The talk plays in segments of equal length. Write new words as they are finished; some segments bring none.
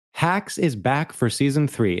Hacks is back for season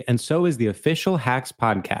 3, and so is the official Hacks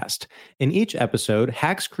podcast. In each episode,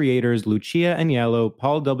 Hacks creators Lucia Agnello,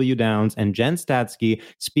 Paul W. Downs, and Jen Statsky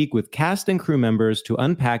speak with cast and crew members to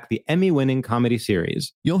unpack the Emmy-winning comedy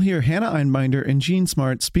series. You'll hear Hannah Einbinder and Gene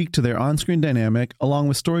Smart speak to their on-screen dynamic, along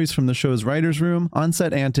with stories from the show's writer's room,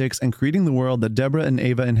 on-set antics, and creating the world that Deborah and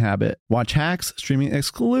Ava inhabit. Watch Hacks, streaming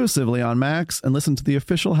exclusively on Max, and listen to the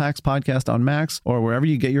official Hacks podcast on Max or wherever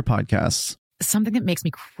you get your podcasts. Something that makes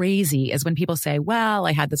me crazy is when people say, well,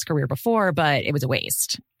 I had this career before, but it was a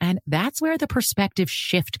waste. And that's where the perspective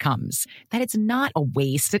shift comes, that it's not a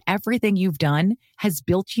waste, that everything you've done has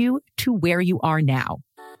built you to where you are now.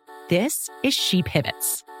 This is She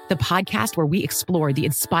Pivots, the podcast where we explore the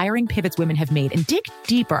inspiring pivots women have made and dig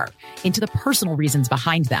deeper into the personal reasons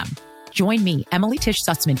behind them. Join me, Emily Tish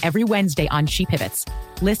Sussman, every Wednesday on She Pivots.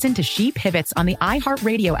 Listen to She Pivots on the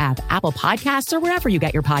iHeartRadio app, Apple Podcasts, or wherever you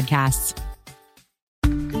get your podcasts.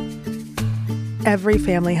 Every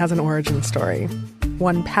family has an origin story,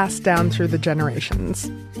 one passed down through the generations.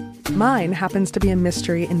 Mine happens to be a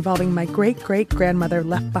mystery involving my great-great-grandmother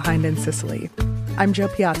left behind in Sicily. I'm Jo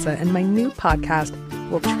Piazza, and my new podcast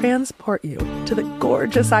will transport you to the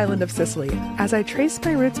gorgeous island of Sicily as I trace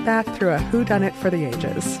my roots back through a whodunit for the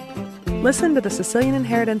ages. Listen to The Sicilian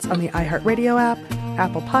Inheritance on the iHeartRadio app,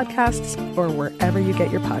 Apple Podcasts, or wherever you get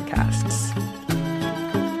your podcasts.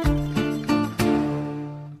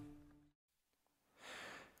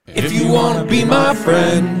 If you want to be my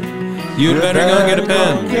friend, you'd better go get a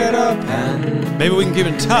pen. Maybe we can keep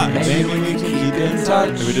in touch. Maybe we can keep in touch.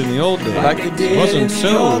 Maybe we did in the old days. Like it did wasn't in so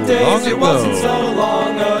the old days. long It ago. wasn't so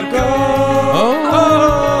long ago.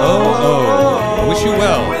 I wish you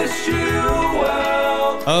well. Wish you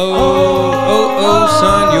well.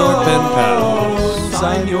 Sign your pen pals.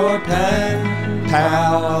 Sign your pen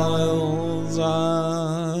pals.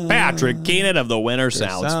 Patrick Keenan of the Winter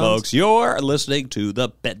Sounds, folks. You're listening to the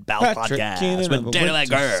Pen Pal Podcast Keenan with of Daniel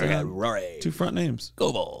Winter Egger Sound. and Rory. Two front names.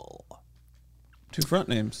 Goebel. Two front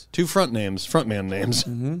names. Two frontman names.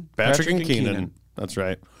 Mm-hmm. Patrick and Keenan. That's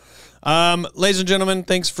right. Ladies and gentlemen,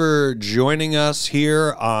 thanks for joining us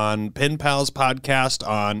here on Pen Pals Podcast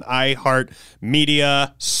on iHeart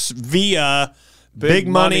Media via Big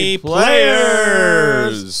Money Players.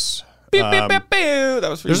 Beep, beep, beep, beep. That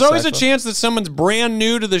was for There's you, always a Cypher. chance that someone's brand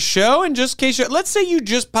new to the show, and just in case let's say you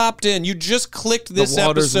just popped in, you just clicked this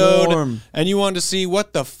water's episode, warm. and you wanted to see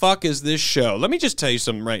what the fuck is this show. Let me just tell you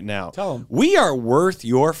something right now. Tell 'em. We are worth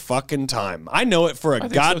your fucking time. I know it for a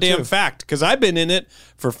think so, goddamn too. fact, because I've been in it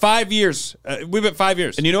for 5 years. We've been 5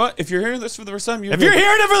 years. And you know what? If you're hearing this for the first time, if you're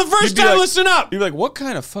hearing it for the first time, listen up. You'd be like, what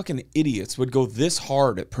kind of fucking idiots would go this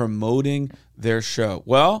hard at promoting their show?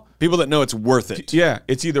 Well, People that know it's worth it. yeah,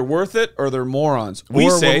 it's either worth it or they're morons. Or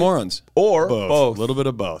we're say morons. Or Both. both. A little bit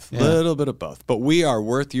of both. Yeah. Little bit of both. But we are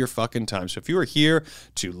worth your fucking time. So if you are here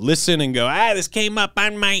to listen and go, this came up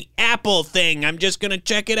on my Apple thing, I'm just going to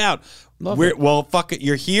check it out. Well, fuck it.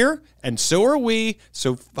 You're here, and so are we.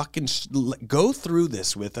 So fucking go through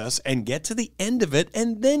this with us and get to the end of it,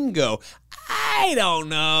 and then go, I don't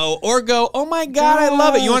know. Or go, oh my God, I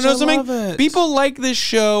love it. You want to know something? People like this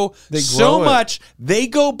show so much, they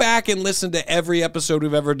go back and listen to every episode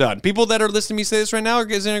we've ever done. People that are listening to me say this right now are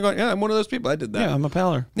sitting there going, yeah, I'm one of those people. I did that. Yeah, I'm a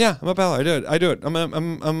paler. Yeah, I'm a pal. I do it. I'm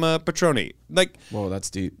a Patroni. Like, Whoa, that's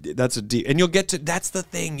deep. that's a deep, and you'll get to. That's the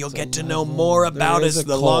thing. You'll get to know more about us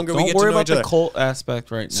the longer we get to know each Don't worry about other. the cult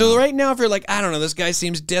aspect right now. So right now, if you're like, I don't know, this guy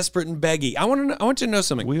seems desperate and beggy. I want you to know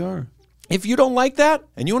something. we are. If you don't like that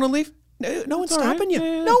and you want to leave, no one's all right. stopping you.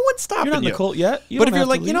 Yeah. No one's stopping you. You're not in the cult yet. But if you're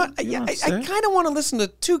like, you know what, I kind of want to listen to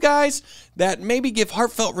two guys that maybe give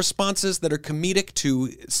heartfelt responses that are comedic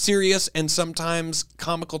to serious and sometimes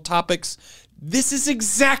comical topics. This is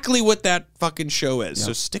exactly what that fucking show is.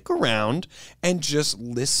 So stick around and just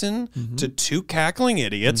listen to two cackling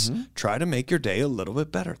idiots try to make your day a little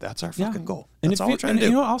bit better. That's our fucking goal. That's all we're trying to do.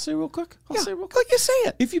 You know what I'll say real quick? You say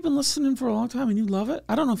it. If you've been listening for a long time and you love it,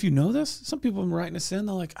 I don't know if you know this. Some people have been writing us in.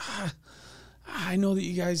 They're like, I know that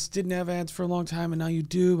you guys didn't have ads for a long time and now you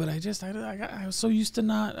do, but I was so used to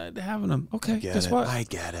not having them. Okay, guess what? I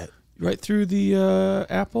get it. Right through the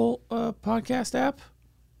Apple podcast app,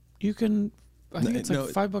 you can. I think it's like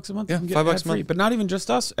 $5 a month. Yeah, you can get $5 a ad free, month. but not even just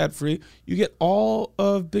us ad free. You get all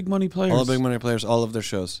of Big Money Players. All the Big Money Players, all of their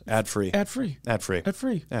shows, ad free. ad free. Ad free. Ad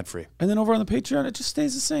free. Ad free. And then over on the Patreon, it just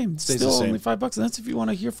stays the same. It's Stays still the same. only $5, and that's if you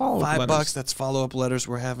want to hear follow-up $5. letters. That's follow-up letters.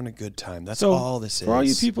 We're having a good time. That's So all this is. for all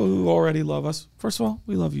you people who already love us, first of all,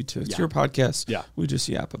 we love you too. It's your podcast. Yeah. We just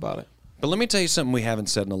yap about it. But let me tell you something we haven't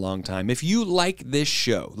said in a long time. If you like this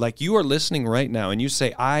show, like you are listening right now, and you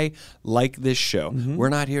say, I like this show, we're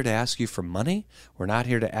not here to ask you for money. We're not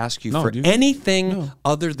here to ask you for anything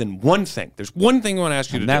other than one thing. There's one thing we want to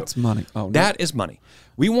ask you to do. That's money. Oh, no. That is money.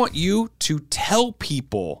 We want you to tell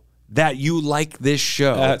people that you like this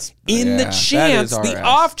show the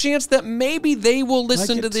off chance that maybe they will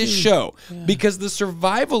listen to this show because the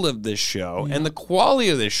survival of this show and the quality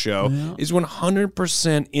of this show is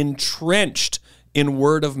 100% entrenched in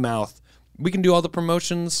word of mouth. We can do all the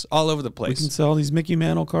promotions all over the place. We can sell these Mickey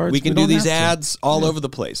Mantle cards. We can do these ads all over the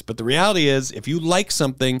place. But the reality is, if you like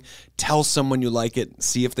something, tell someone you like it,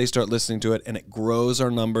 see if they start listening to it, and it grows our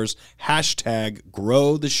numbers. #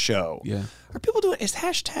 grow the show. Yeah. Are people doing is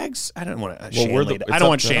hashtags? I don't want Shanley. I don't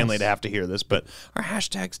want Shanley to have to hear this, but are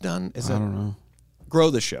hashtags done? I don't know. Grow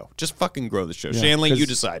the show. Just fucking grow the show. Yeah, Shanley, you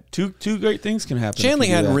decide. Two great things can happen. Shanley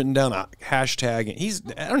hadn't written down a hashtag.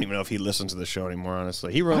 I don't even know if he listens to the show anymore,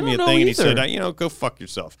 honestly. He wrote me a thing and he said, go fuck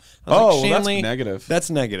yourself. I was like, Shanley, that's negative. That's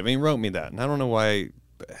negative. He wrote me that. And I don't know why.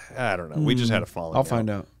 I don't know. We just had a falling I'll find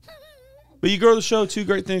out. But you grow the show, two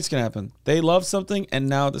great things can happen. They love something, and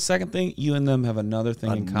now the second thing, you and them have another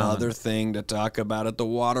thing in common. Another thing to talk about at the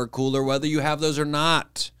water cooler, whether you have those or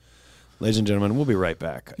not. Ladies and gentlemen, we'll be right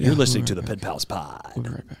back. You're listening to the Pen Pals Pod. We'll be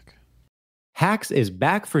right back. Hacks is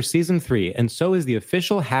back for season 3, and so is the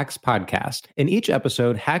official Hacks podcast. In each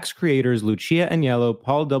episode, Hacks creators Lucia Agnello,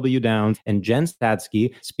 Paul W. Downs, and Jen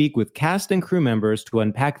Statsky speak with cast and crew members to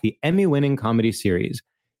unpack the Emmy-winning comedy series.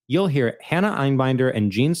 You'll hear Hannah Einbinder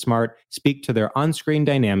and Jean Smart speak to their on-screen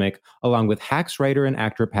dynamic, along with Hacks writer and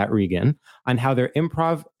actor Pat Regan, on how their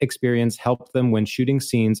improv experience helped them when shooting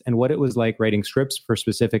scenes and what it was like writing scripts for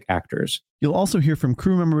specific actors. You'll also hear from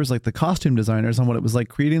crew members like the costume designers on what it was like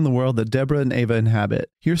creating the world that Deborah and Ava inhabit.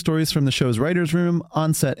 Hear stories from the show's writer's room,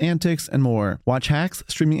 on-set antics, and more. Watch Hacks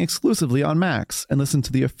streaming exclusively on Max, and listen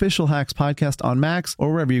to the official Hacks podcast on Max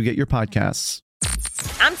or wherever you get your podcasts.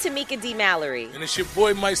 I'm Tamika D. Mallory. And it's your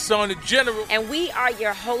boy, my son, the General. And we are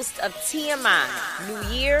your hosts of TMI. New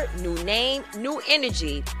year, new name, new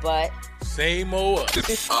energy, but same old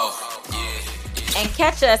us. Oh, yeah. And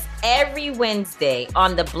catch us every Wednesday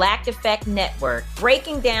on the Black Effect Network,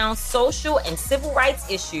 breaking down social and civil rights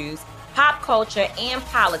issues, pop culture, and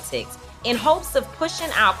politics in hopes of pushing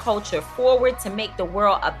our culture forward to make the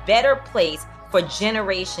world a better place for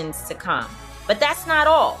generations to come. But that's not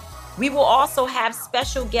all. We will also have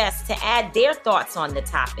special guests to add their thoughts on the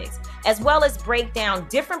topics, as well as break down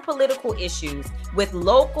different political issues with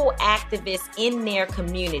local activists in their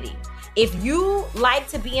community. If you like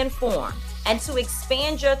to be informed and to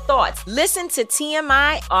expand your thoughts, listen to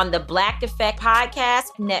TMI on the Black Effect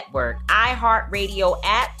Podcast Network, iHeartRadio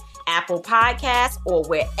app, Apple Podcasts, or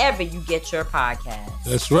wherever you get your podcasts.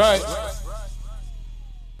 That's right.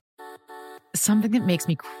 Something that makes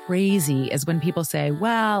me crazy is when people say,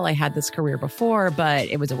 well, I had this career before, but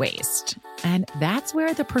it was a waste. And that's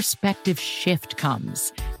where the perspective shift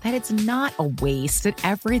comes, that it's not a waste, that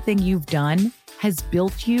everything you've done has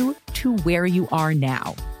built you to where you are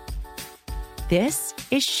now. This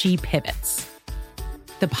is She Pivots,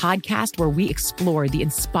 the podcast where we explore the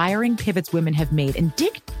inspiring pivots women have made and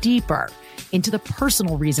dig deeper into the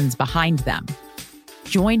personal reasons behind them.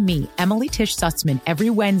 Join me, Emily Tish Sussman, every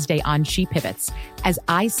Wednesday on She Pivots as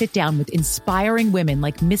I sit down with inspiring women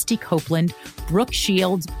like Misty Copeland, Brooke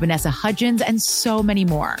Shields, Vanessa Hudgens, and so many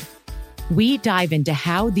more. We dive into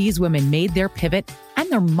how these women made their pivot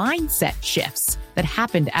and their mindset shifts that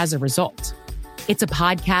happened as a result. It's a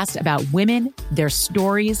podcast about women, their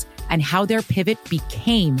stories, and how their pivot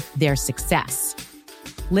became their success.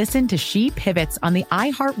 Listen to She Pivots on the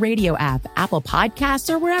iHeartRadio app, Apple Podcasts,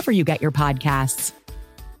 or wherever you get your podcasts.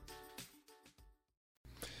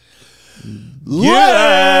 Let's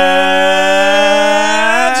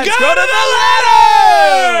go to the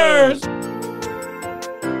letters!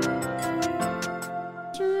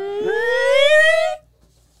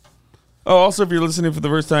 Oh, also, if you're listening for the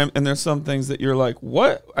first time and there's some things that you're like,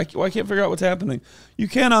 what? I can't figure out what's happening. You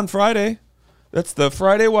can on Friday. That's the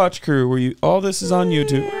Friday Watch Crew, where all this is on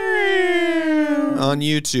YouTube. On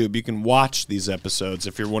YouTube, you can watch these episodes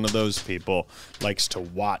if you're one of those people likes to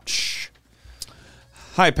watch.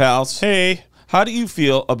 Hi, pals. Hey. How do you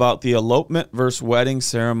feel about the elopement versus wedding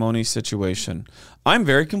ceremony situation? I'm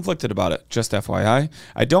very conflicted about it, just FYI.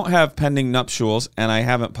 I don't have pending nuptials, and I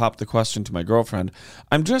haven't popped the question to my girlfriend.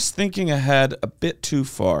 I'm just thinking ahead a bit too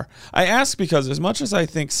far. I ask because as much as I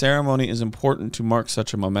think ceremony is important to mark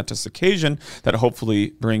such a momentous occasion that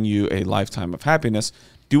hopefully bring you a lifetime of happiness,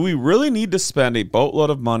 do we really need to spend a boatload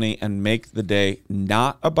of money and make the day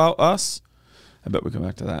not about us? I bet we come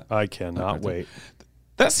back to that. I cannot wait.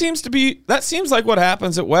 That seems like what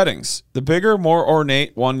happens at weddings. The bigger, more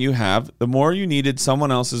ornate one you have, the more you needed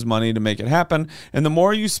someone else's money to make it happen, and the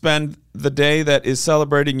more you spend the day that is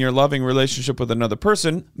celebrating your loving relationship with another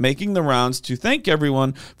person, making the rounds to thank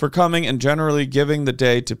everyone for coming and generally giving the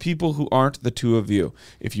day to people who aren't the two of you.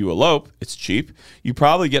 If you elope, it's cheap. You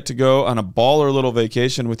probably get to go on a baller little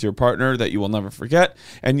vacation with your partner that you will never forget,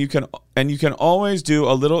 and you can always do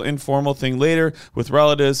a little informal thing later with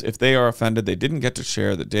relatives if they are offended they didn't get to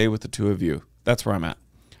share the day with the two of you. That's where I'm at.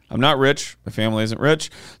 I'm not rich. My family isn't rich.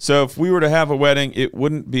 So if we were to have a wedding, it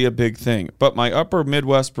wouldn't be a big thing. But my upper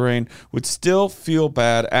Midwest brain would still feel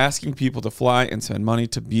bad asking people to fly and spend money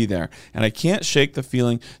to be there. And I can't shake the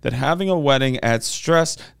feeling that having a wedding adds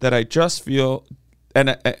stress that I just feel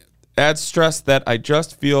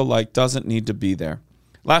like doesn't need to be there.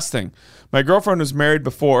 Last thing. My girlfriend was married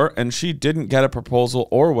before, and she didn't get a proposal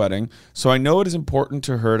or wedding, so I know it is important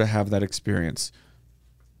to her to have that experience.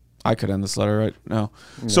 I could end this letter right now.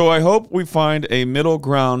 Yeah. So I hope we find a middle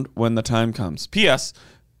ground when the time comes. P.S.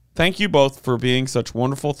 Thank you both for being such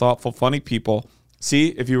wonderful, thoughtful, funny people. See,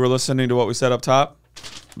 if you were listening to what we said up top,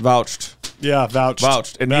 vouched. Yeah,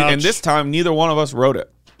 vouched. And this time, neither one of us wrote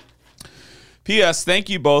it. P.S. Thank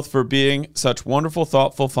you both for being such wonderful,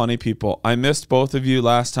 thoughtful, funny people. I missed both of you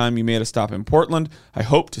last time you made a stop in Portland. I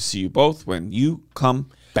hope to see you both when you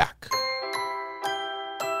come back.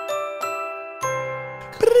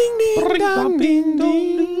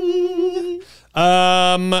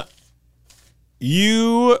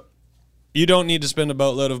 You don't need to spend a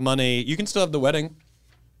boatload of money. You can still have the wedding.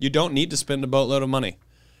 You don't need to spend a boatload of money.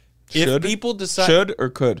 If people decide, should or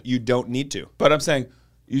could, you don't need to. But I'm saying,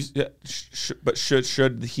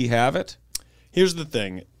 should he have it? Here's the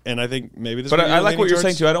thing, and I think maybe this. But I like what you're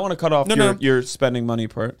saying too. I don't want to cut off your spending money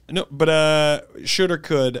part. No, but should or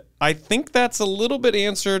could. I think that's a little bit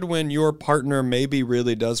answered when your partner maybe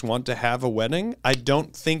really does want to have a wedding. I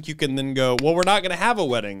don't think you can then go, well, we're not going to have a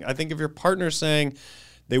wedding. I think if your partner's saying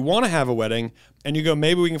they want to have a wedding, and you go,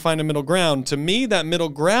 maybe we can find a middle ground. To me, that middle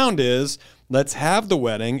ground is let's have the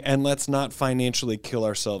wedding and let's not financially kill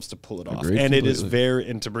ourselves to pull it off. Agreed, and completely. It is very,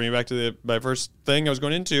 and to bring it back to my first thing I was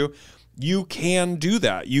going into, you can do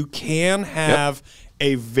that. You can have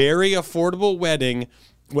a very affordable wedding.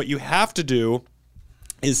 What you have to do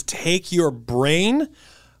is take your brain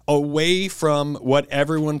away from what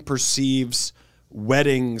everyone perceives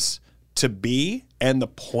weddings to be and the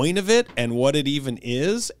point of it and what it even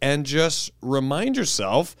is, and just remind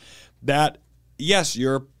yourself that, yes,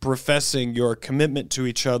 you're professing your commitment to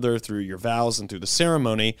each other through your vows and through the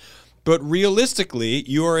ceremony, but realistically,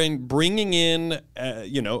 you are bringing in, a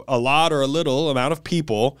lot or a little amount of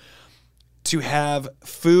people to have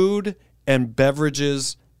food and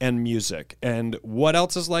beverages and music. And what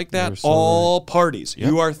else is like that? So all right. Parties. Yep.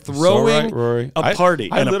 You are throwing Rory. a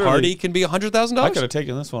party. I and a party can be $100,000. I could have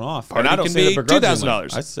taken this one off. Party and I don't can say be that begrudgingly.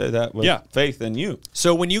 $2,000. I say that with faith in you.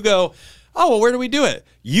 So when you go, oh, well, where do we do it?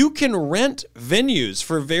 You can rent venues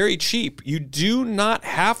for very cheap. You do not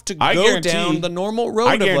have to go down the normal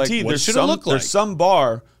road of like, what should it look like? There's some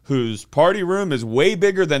bar whose party room is way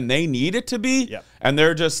bigger than they need it to be. Yep. And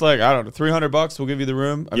they're just like, I don't know, $300, we'll give you the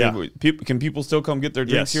room. I mean, can people still come get their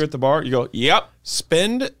drinks here at the bar? You go, yep.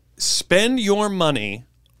 Spend your money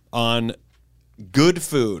on good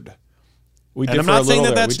food. We and I'm not saying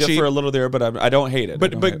that that's cheap. We differ a little there, but I don't hate it.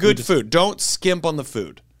 But good food. Don't skimp on the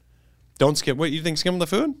food. Don't skimp. What, you think skimp on the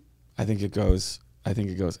food? I think it goes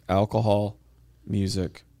alcohol,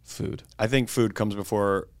 music, food. I think food comes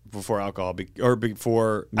before alcohol or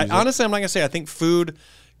before. Honestly, I'm not going to say I think food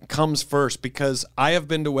comes first, because I have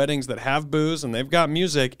been to weddings that have booze and they've got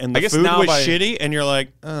music and the food was shitty and you're like,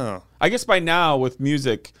 oh. I guess by now with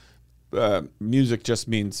music, music just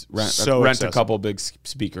means rent a couple big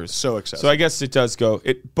speakers. So excessive. So I guess it does go.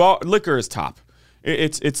 Liquor is top.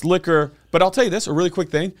 It's liquor. But I'll tell you this, a really quick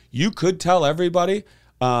thing. You could tell everybody,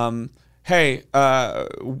 hey,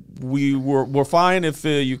 we're fine if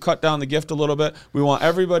you cut down the gift a little bit. We want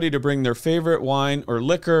everybody to bring their favorite wine or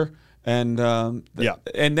liquor, and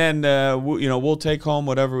and then we'll take home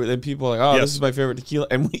whatever. Then people are like, this is my favorite tequila,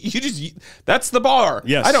 and that's the bar.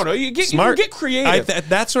 Yes, I don't know. You get creative.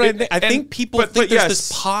 That's what I think. People think there's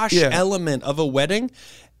this posh element of a wedding.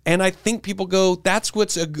 And I think people go, that's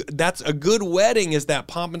a good wedding, is that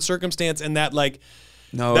pomp and circumstance and that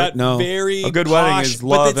very a good posh, wedding is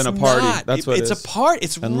love and a party. Not. That's what it's is. a part.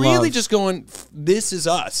 It's and really love. Just going, this is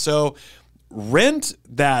us. So rent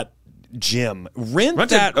that gym, rent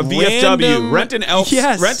that a VFW, rent an Elks,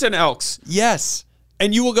 rent an Elks, yes.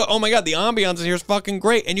 And you will go, oh my God, the ambiance in here is fucking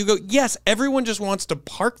great. And you go, yes, everyone just wants to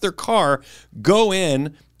park their car, go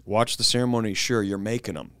in, watch the ceremony. Sure, you're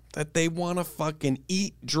making them. that they want to fucking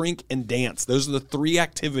eat, drink, and dance. Those are the 3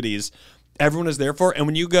 activities everyone is there for. And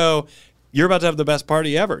when you go, you're about to have the best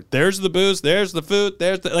party ever. There's the booze, there's the food,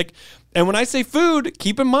 there's the, like, and when I say food,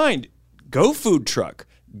 keep in mind, go food truck.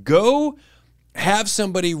 Go have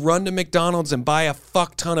somebody run to McDonald's and buy a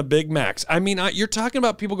fuck ton of Big Macs. I mean, you're talking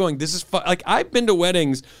about people going, this is like, I've been to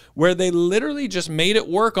weddings where they literally just made it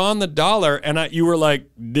work on the dollar, and you were like,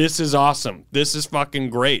 this is awesome. This is fucking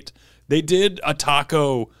great. They did a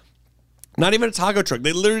taco, not even a taco truck.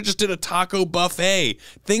 They literally just did a taco buffet.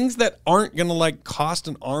 Things that aren't going to like cost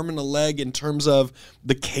an arm and a leg in terms of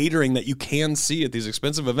the catering that you can see at these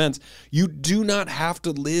expensive events. You do not have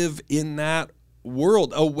to live in that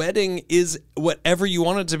world. A wedding is whatever you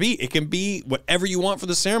want it to be. It can be whatever you want for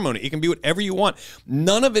the ceremony. It can be whatever you want.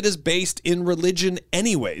 None of it is based in religion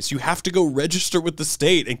anyways. You have to go register with the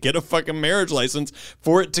state and get a fucking marriage license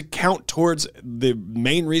for it to count towards the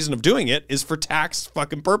main reason of doing it is for tax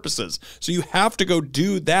fucking purposes. So you have to go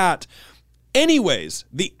do that anyways.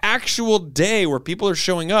 The actual day where people are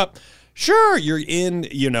showing up, sure, you're in,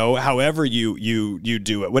 however you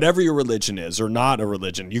do it, whatever your religion is or not a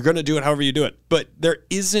religion, you're going to do it however you do it. But there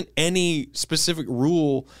isn't any specific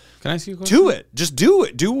rule Can I ask you a question? to it. Just do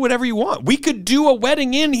it. Do whatever you want. We could do a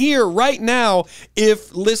wedding in here right now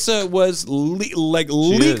if Lissa was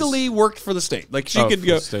legally worked for the state. Like she could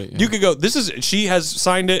go, state, yeah. You could go, she has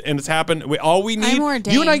signed it and it's happened. All we need,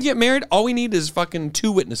 you and I get married, all we need is fucking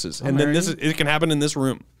 2 witnesses. And then it can happen in this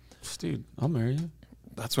room. Dude, I'll marry you.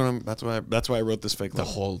 That's why I wrote this fake letter.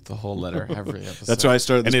 The whole letter, every episode. That's why I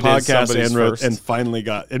started this podcast and wrote and finally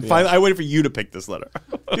got. And finally, I waited for you to pick this letter.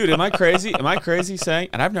 Dude, am I crazy? Am I crazy saying?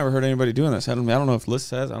 And I've never heard anybody doing this. I don't know if Liz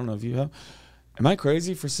has. I don't know if you have. Am I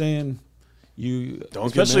crazy for saying you? Don't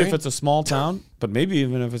especially if it's a small town, but maybe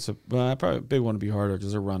even if it's a. Well, I probably big one to be harder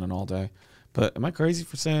because they're running all day. But am I crazy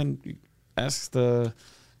for saying? Ask the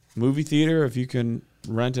movie theater if you can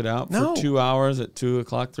rent it out for 2 hours at 2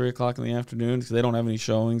 o'clock, 3 o'clock in the afternoon because they don't have any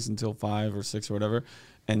showings until 5 or 6 or whatever,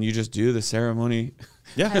 and you just do the ceremony.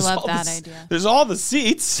 Yeah, I love that idea. There's all the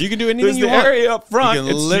seats. You can do anything you want. want. There's the area up front. You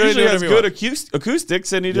can It's literally usually do has whatever good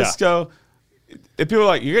acoustics, and you just go. If people are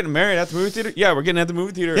like, you're getting married at the movie theater? Yeah, we're getting at the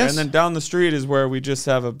movie theater, and then down the street is where we just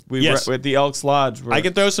have we're at the Elks Lodge. I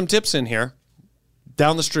can throw some tips in here.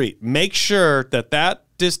 Down the street, make sure that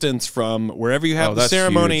distance from wherever you have the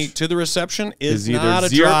ceremony to the reception is not a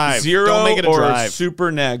drive. Zero Don't make it a or drive.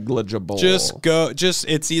 super negligible. Just go.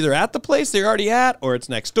 It's either at the place they're already at, or it's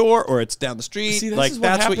next door, or it's down the street. See, that's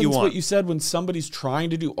what you want. What you said when somebody's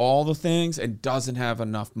trying to do all the things and doesn't have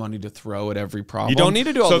enough money to throw at every problem. You don't need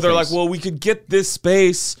to do all so the they're things. like, well, we could get this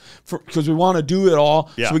space because we want to do it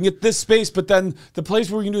all. Yeah. So we can get this space, but then the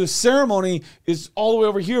place where we can do the ceremony is all the way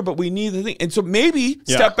over here, but we need the thing. And so maybe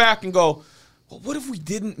step back and go, well, what if we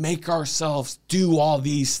didn't make ourselves do all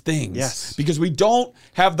these things? Yes. Because we don't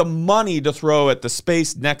have the money to throw at the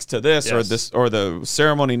space next to this or the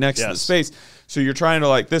ceremony next to the space. So you're trying to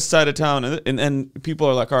like this side of town and then people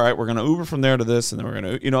are like, all right, we're going to Uber from there to this and then we're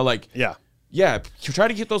going to, Yeah, you try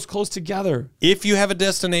to get those close together. If you have a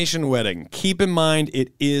destination wedding, keep in mind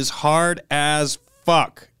it is hard as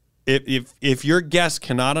fuck. If your guests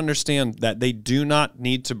cannot understand that they do not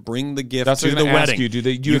need to bring the gift to the wedding,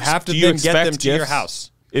 you have to then get them to your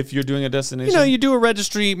house. If you're doing a destination, you do a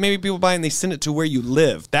registry. Maybe people buy and they send it to where you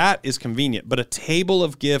live. That is convenient. But a table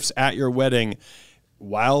of gifts at your wedding,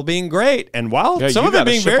 while being great and while some of it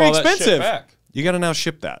being very expensive, you got to now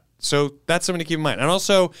ship that. So that's something to keep in mind. And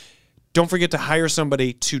also, don't forget to hire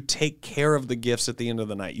somebody to take care of the gifts at the end of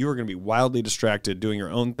the night. You are going to be wildly distracted doing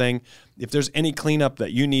your own thing. If there's any cleanup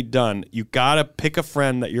that you need done, you got to pick a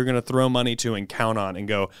friend that you're going to throw money to and count on and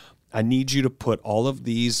go, I need you to put all of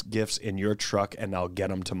these gifts in your truck and I'll get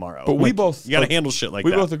them tomorrow. But you got to handle shit like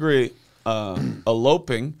that. We both agree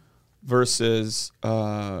eloping versus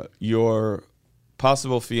your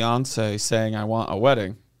possible fiance saying, I want a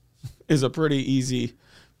wedding is a pretty easy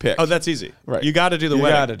pick. Oh, that's easy. Right. You got to do the wedding.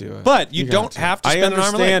 You got to do it. But you don't have to spend an arm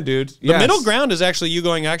and leg. I understand, dude. The middle ground is actually you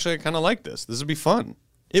going, actually, I kind of like this. This would be fun.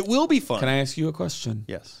 It will be fun. Can I ask you a question?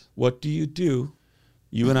 Yes. What do?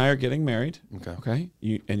 You and I are getting married. Okay.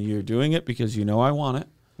 You're doing it because you know I want it.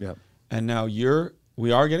 Yeah. And now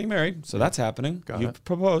we are getting married, so that's happening. You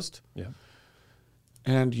proposed. Yeah.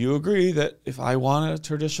 And you agree that if I want a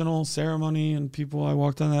traditional ceremony and I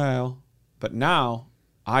walk down the aisle, but now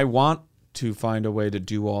I want to find a way to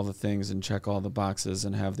do all the things and check all the boxes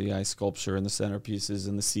and have the ice sculpture and the centerpieces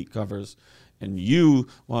and the seat covers, and you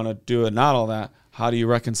want to do it, not all that. How do you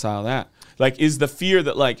reconcile that? Like, is the fear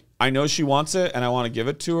that, like, I know she wants it and I want to give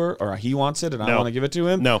it to her, or he wants it and I want to give it to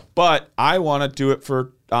him? No. But I want to do it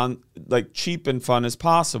for cheap and fun as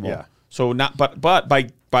possible. Yeah. So not, but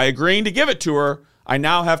by agreeing to give it to her, I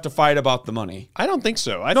now have to fight about the money. I don't think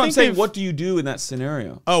so. I'm saying, what do you do in that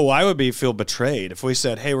scenario? Oh, I would feel betrayed if we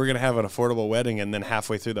said, "Hey, we're going to have an affordable wedding," and then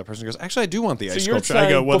halfay through that person goes, "Actually, I do want the ice sculpture." I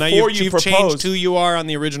go, "Well, now you've changed who you are on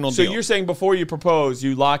the original deal." So you're saying before you propose,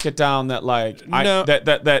 you lock it down that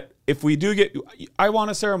that if we do get, I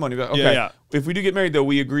want a ceremony. But okay, yeah. If we do get married, though,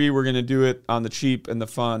 we agree we're going to do it on the cheap and the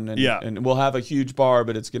fun, and we'll have a huge bar,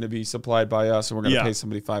 but it's going to be supplied by us, and we're going to pay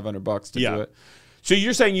somebody $500 to do it. So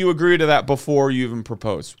you're saying you agree to that before you even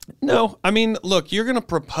propose? No. I mean, look, you're going to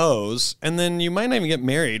propose, and then you might not even get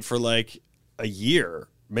married for like a year,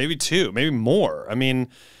 maybe 2, maybe more. I mean,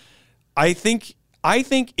 I think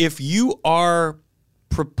if you are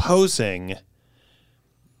proposing,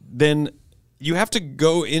 then you have to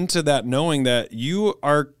go into that knowing that you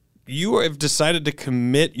have decided to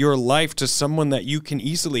commit your life to someone that you can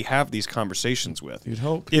easily have these conversations with. You'd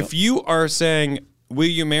hope. If you are saying, "Will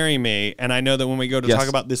you marry me?" And I know that when we go to talk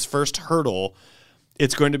about this first hurdle,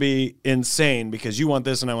 it's going to be insane because you want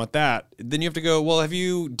this and I want that. Then you have to go, well, have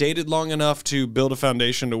you dated long enough to build a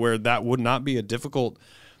foundation to where that would not be a difficult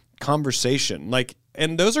conversation?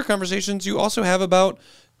 And those are conversations you also have about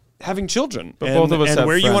having children. But both of us have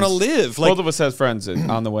where friends. you want to live. Both of us have friends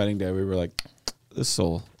on the wedding day. We were like, this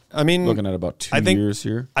soul. I mean, looking at about 2 years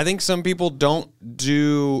here. I think some people don't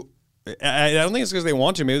do. I don't think it's because they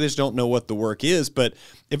want to. Maybe they just don't know what the work is. But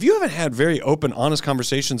if you haven't had very open, honest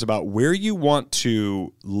conversations about where you want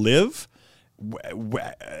to live,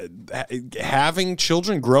 having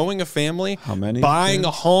children, growing a family, how many, buying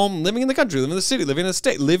a home, living in the country, living in the city, living in a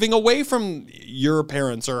state, living away from your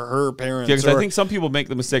parents or her parents. Yeah, because I think some people make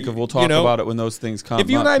the mistake of we'll talk about it when those things come up.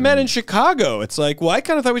 If you and I met in Chicago, it's like, well, I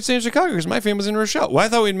kind of thought we'd stay in Chicago because my family's in Rochelle. Well, I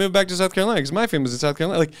thought we'd move back to South Carolina because my family's in South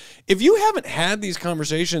Carolina. Like, if you haven't had these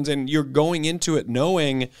conversations and you're going into it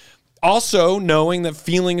knowing that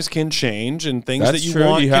feelings can change and things that you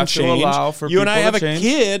want can change. You and I have a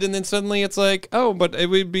kid, and then suddenly it's like, oh, but it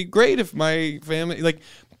would be great if my family,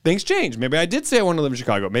 things change. Maybe I did say I want to live in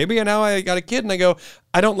Chicago. Maybe now I got a kid and I go,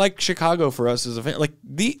 I don't like Chicago for us as a family.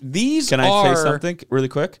 These Can I say something really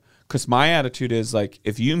quick? Because my attitude is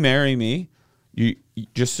if you marry me, you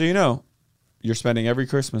just so you know, you're spending every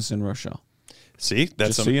Christmas in Rochelle. See,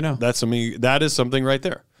 so you know, that is something right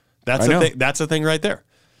there. That's a thing. That's a thing right there.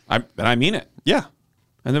 I mean it. Yeah.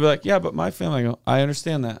 And they'll be like, yeah, but my family. I go, I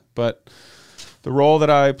understand that. But the role that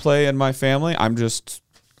I play in my family, I'm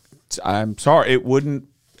sorry.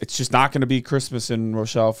 It's just not going to be Christmas in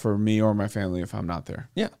Rochelle for me or my family if I'm not there.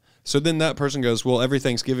 Yeah. So then that person goes, well, every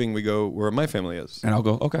Thanksgiving we go where my family is. And I'll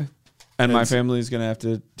go, okay. And my family is going to have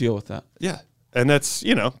to deal with that. Yeah. And that's,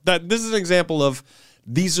 this is an example of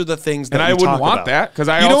these are the things that I wouldn't want that because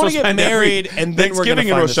I also get married and then we're going to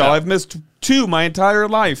in Rochelle. I've missed 2 my entire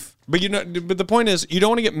life. But but the point is, you don't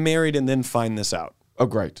want to get married and then find this out.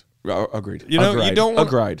 Agreed. You don't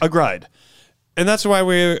want agreed. And that's why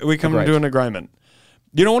we come to an agreement.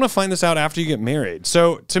 You don't want to find this out after you get married.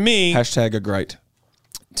 So to me, #agreed.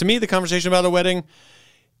 To me, the conversation about a wedding,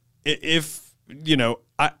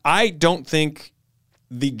 I don't think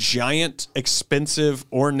the giant, expensive,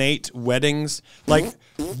 ornate weddings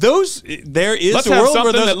those. There is Let's a have world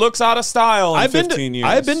something where that looks out of style in 15 years.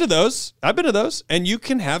 I've been to those, and you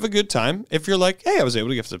can have a good time if you're like, hey, I was able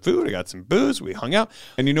to get some food, I got some booze, we hung out,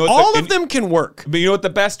 and you know what all of them can work. But you know what the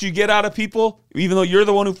best you get out of people, even though you're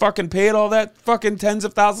the one who fucking paid all that fucking tens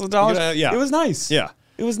of thousands of dollars. Yeah, it was nice. Yeah.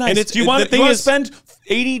 It was nice. And do you want to spend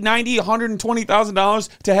 $80,000, $90,000, $120,000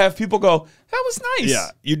 to have people go, that was nice?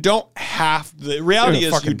 Yeah. You don't have, the reality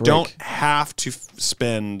is you don't have to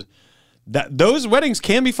spend that. Those weddings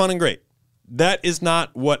can be fun and great. That is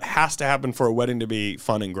not what has to happen for a wedding to be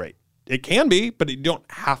fun and great. It can be, but you don't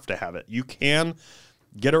have to have it. You can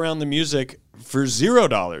get around the music for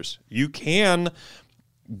 $0. You can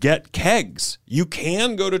get kegs. You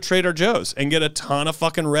can go to Trader Joe's and get a ton of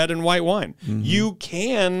fucking red and white wine. Mm-hmm. You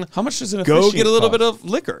can How much does an go get a little bit of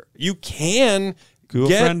liquor. You can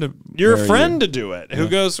get your friend to do it who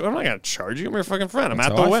goes, I'm not going to charge you. I'm your fucking friend. I'm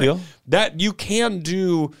at the wedding. That you can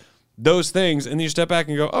do those things, and you step back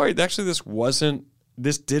and go, all right, actually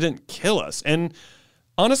this didn't kill us. And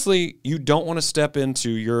honestly, you don't want to step into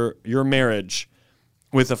your marriage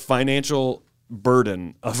with a financial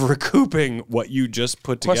burden of recouping what you just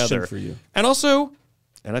put together. Question for you. And also,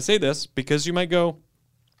 and I say this because you might go,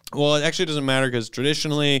 well, it actually doesn't matter because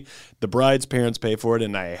traditionally the bride's parents pay for it,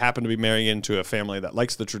 and I happen to be marrying into a family that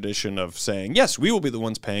likes the tradition of saying, yes, we will be the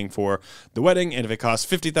ones paying for the wedding, and if it costs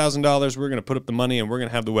 $50,000, we're going to put up the money and we're going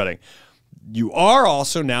to have the wedding. You are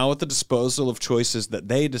also now at the disposal of choices that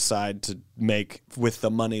they decide to make with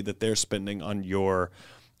the money that they're spending on your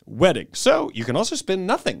wedding. So you can also spend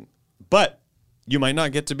nothing. But you might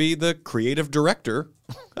not get to be the creative director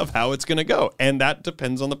of how it's going to go. And that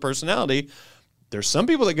depends on the personality. There's some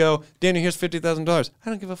people that go, Daniel, here's $50,000. I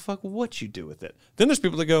don't give a fuck what you do with it. Then there's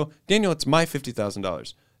people that go, Daniel, it's my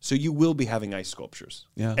 $50,000. So you will be having ice sculptures.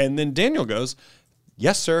 Yeah. And then Daniel goes,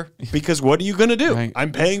 yes, sir, because what are you going to do? Right.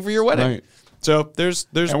 I'm paying for your wedding. Right. So there's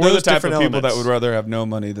And those we're the type of different people elements. that would rather have no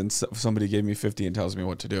money than somebody gave me 50 and tells me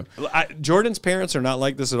what to do. Jordan's parents are not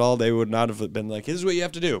like this at all. They would not have been like, this is what you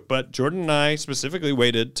have to do. But Jordan and I specifically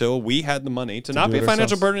waited till we had the money to not be a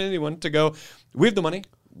financial burden to anyone, to go, we have the money.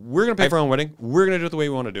 We're going to pay for our own wedding. We're going to do it the way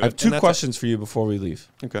we want to do it. I have 2 questions for you before we leave.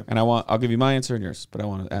 Okay. And I'll give you my answer and yours, but I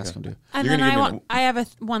want to ask them too. And You're then gonna give me I have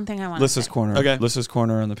one thing I want. Lissa's Corner. Okay. Lissa's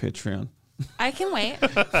Corner on the Patreon. I can wait.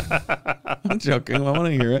 I'm joking. I want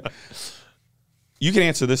to hear it. You can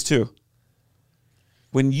answer this too.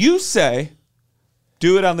 When you say,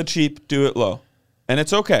 do it on the cheap, do it low, and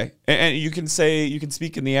it's okay. And you can say, you can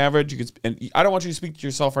speak in the average. And I don't want you to speak to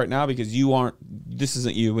yourself right now because this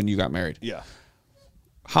isn't you when you got married. Yeah.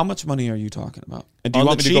 How much money are you talking about? And do you On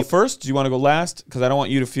want the me to go cheap? first? Do you want to go last? Because I don't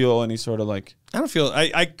want you to feel any sort of like. I don't feel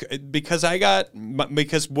because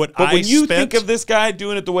what But I when you spent, think of this guy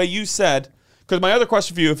doing it the way you said, because my other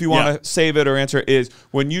question for you, if you want to save it or answer it, is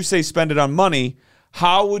when you say spend it on money,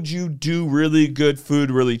 how would you do really good food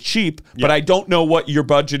really cheap? Yeah. But I don't know what your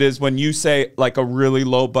budget is when you say like a really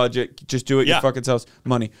low budget, just do it your fucking self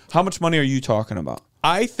money. How much money are you talking about?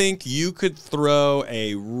 I think you could throw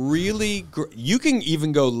a really you can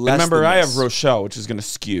even go less. Remember, than I this. have Rochelle, which is going to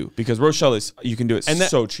skew because Rochelle is you can do it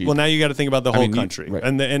so cheap. Well, now you got to think about the whole mean, country right.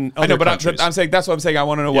 and I other know, but countries. I'm saying that's what I'm saying. I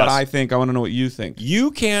want to know what Yes. I think. I want to know what you think. You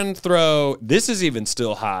can throw. This is even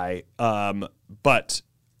still high, but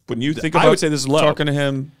When you think I about would say this is low. talking to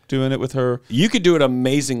him, doing it with her. you could do it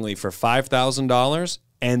amazingly for $5,000,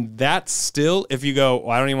 and that's still, if you go, well,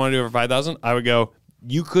 I don't even want to do it for $5,000, I would go,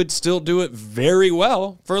 you could still do it very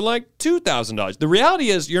well for like $2,000. The reality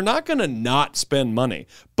is you're not going to not spend money,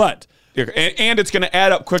 but And it's going to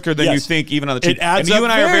add up quicker than you Yes. think, even on the cheap. It adds and you up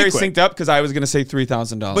and I are very very quick. synced up because I was going to say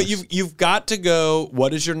 $3,000. But you've got to go,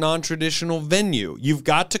 what is your non-traditional venue? You've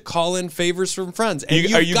got to call in favors from friends. And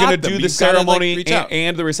are you going to do the ceremony reach out.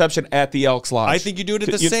 and the reception at the Elks Lodge? I think you do it at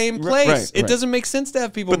the You- same right, place. It right. doesn't make sense to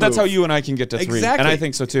have people But that's move. how you and I can get to 3. Exactly. And I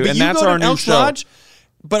think so too. But And you that's go to our an new Elks show. Lodge,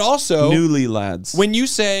 but also, Newly lads. when you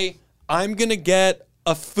say, I'm going to get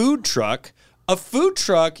a food truck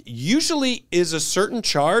usually is a certain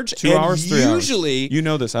charge. 2 and hours, 3 hours. usually, You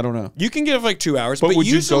know this. I don't know. you can get it for like 2 hours, But but would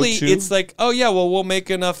you go usually to- it's like, oh yeah, well, we'll make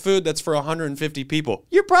enough food that's for 150 people.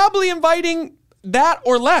 You're probably inviting that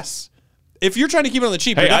or less. If you're trying to keep it on the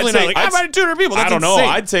cheap, you're definitely not like, I'm inviting 200 people. That's I don't insane.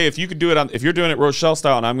 know. I'd say if you could do it if you're doing it Rochelle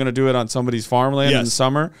style, and I'm going to do it on somebody's farmland in Yes. the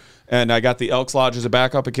summer, and I got the Elks Lodge as a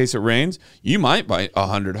backup in case it rains, you might invite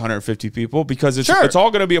 100, 150 people because it's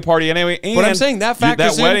all going to be a party anyway. And But I'm saying that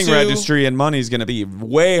factors that wedding into- registry and money is going to be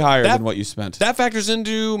way higher than what you spent. That factors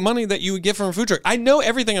into money that you would get from a food truck. I know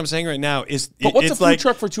everything I'm saying right now is. But what's it's a food like,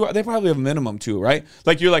 truck for 2 hours? They probably have a minimum too, right?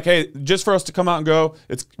 Like you're like, hey, just for us to come out and go,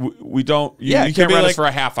 we don't. You it could can't be rent us like for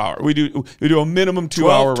a half hour. We do a minimum 2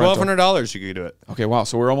 hour rental. $1,200 you could do it. Okay, wow.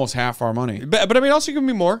 So we're almost half our money. But I mean, also you can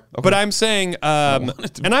be more. But I'm saying,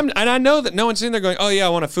 and I know that no one's sitting there going, oh yeah, I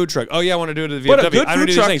want a food truck. Oh yeah, I want to do it at the VFW. But a good I don't food do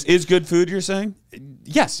these truck things. is good food. You're saying?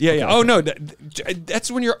 Yes, yeah. Oh no,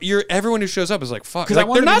 that's when you're everyone who shows up is like, fuck. 'Cause I Like,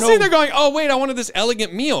 wanted they're not to sitting know- there going, oh wait, I wanted this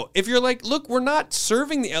elegant meal. If you're like, look, we're not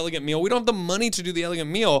serving the elegant meal. We don't have the money to do the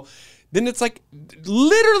elegant meal. Then it's like,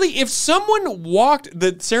 literally, if someone walked,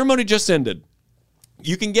 the ceremony just ended.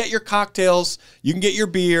 You can get your cocktails, you can get your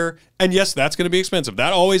beer, and yes, that's going to be expensive.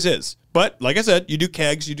 That always is. But like I said, you do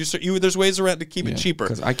kegs, there's ways around to keep it cheaper.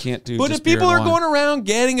 Because I can't do. But just if people beer are and wine. going around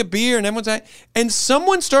getting a beer and everyone's like, and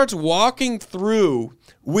someone starts walking through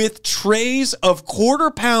with trays of quarter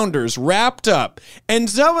pounders wrapped up, and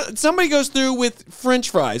somebody goes through with French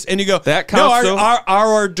fries, and you go, That counts, no, though. our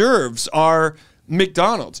hors d'oeuvres are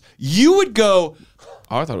McDonald's. You would go,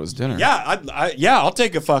 Oh, I thought it was dinner. yeah, I'll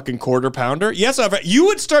take a fucking quarter pounder. Yes, you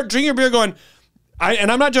would start drinking beer going,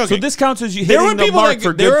 and I'm not joking. So this counts as you There hitting were the people mark that,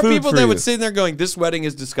 for there good are food people for that you. would sit there going, this wedding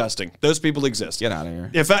is disgusting. Those people exist. Get out of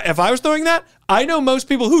here. If I was throwing that, I know most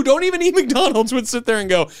people who don't even eat McDonald's would sit there and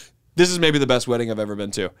go, this is maybe the best wedding I've ever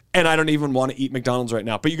been to. And I don't even want to eat McDonald's right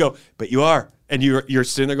now. But you go, but you are. And you're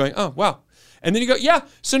sitting there going, oh, wow. And then you go, yeah,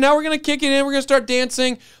 so now we're going to kick it in. We're going to start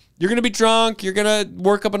dancing. You're going to be drunk. You're going to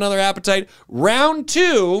work up another appetite. Round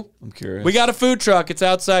 2, I'm curious. we got a food truck. It's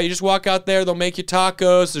outside. You just walk out there. They'll make you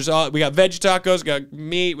tacos. We got veggie tacos. We got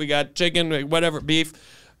meat. We got chicken, whatever, beef.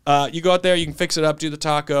 You go out there. You can fix it up. Do the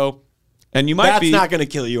taco. And you might That's be not going to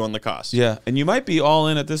kill you on the cost. Yeah, and you might be all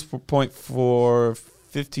in at this point for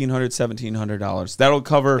 $1,500, $1,700. That'll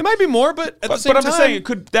cover. It might be more, but at the same I'm time, just saying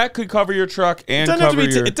that could cover your truck and it cover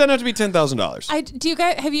your. It doesn't have to be $10,000. Do you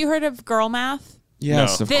guys have you heard of girl math?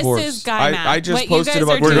 Yes, No. of This course. is guy math. I just What you posted guys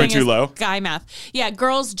about are We're doing going too is low. Guy math. Yeah,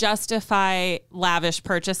 girls justify lavish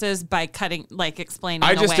purchases by explaining.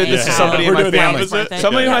 I just away did this to how somebody in We're my doing the family. opposite.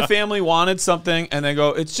 Somebody in Yeah. my family wanted something, and they go,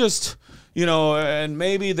 "It's just, and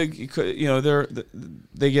maybe they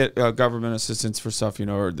get government assistance for stuff,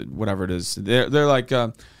 or whatever it is. They're like,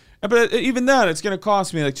 but even then, it's going to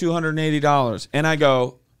cost me like $280." And I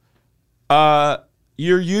go,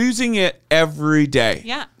 you're using it every day.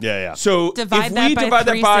 Yeah. Yeah. So Divide if that we by divide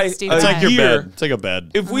that by 365. It's like your year, bed. It's like a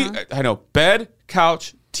bed. if we, I know, bed,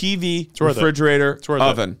 couch, TV, worth it. refrigerator, It's worth it.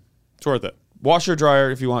 oven, It's worth it. washer, dryer,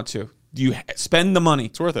 if you want to. You spend the money.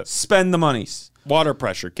 It's worth it. Spend the money. Water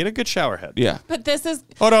pressure. Get a good shower head. Yeah. But this is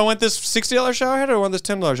Oh, do I want this $60 shower head or do I want this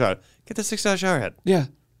 $10 shower head? Get the $6 shower head. Yeah.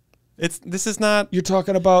 This is not. You're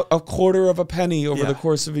talking about a quarter of a penny over Yeah. the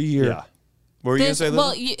course of a year. Yeah. What were you going to say, Liz?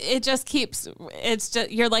 well, it just keeps. It's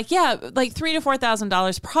just you're like $3,000 to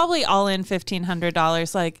 $4,000, probably all in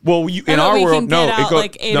 $1,500. Like, Well, in no, our we world, can no, get it out goes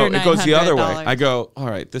like $800 or it goes the other way. $900. I go, all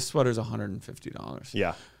right, this sweater's $150.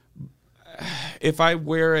 Yeah. If I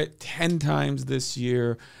wear it 10 times this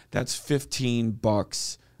year, that's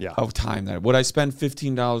 $15 of time. That would I spend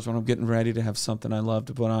 $15 when I'm getting ready to have something I love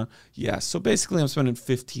to put on? Yes. So basically, I'm spending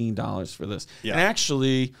 $15 for this. Yeah. And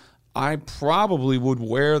actually, I probably would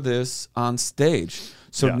wear this on stage.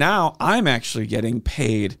 So Yeah. now I'm actually getting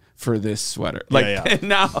paid for this sweater. Yeah.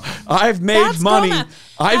 Now I've made That's girl money.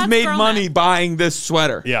 math. I've That's made girl money math. buying this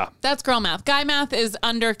sweater. Yeah. That's girl math. Guy math is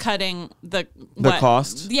undercutting the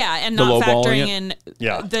cost? Yeah, and The not lowballing factoring it? in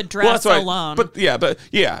Yeah. the Well, dress that's why- alone. But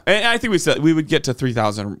and I think we said we would get to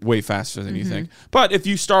 3,000 way faster than you Mm-hmm. think. But if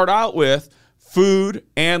you start out with food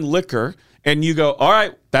and liquor, and you go, all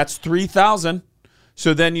right, that's 3,000.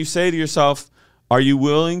 So then you say to yourself, are you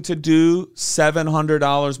willing to do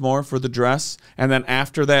 $700 more for the dress? And then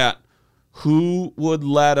after that, who would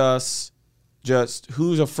let us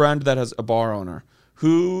who's a friend that has a bar owner?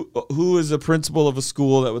 Who is a principal of a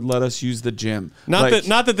school that would let us use the gym? Not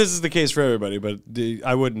that this is the case for everybody, but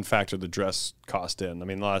I wouldn't factor the dress cost in. I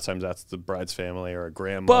mean, a lot of times that's the bride's family or a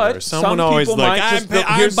grandmother. But or someone some always people like, might just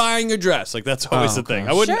I'm here's- buying a dress. Like that's always the thing.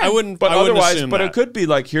 okay. I wouldn't. But I wouldn't otherwise, assume but that. it could be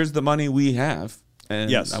like, here's the money we have. And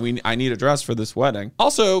Yes. I need a dress for this wedding.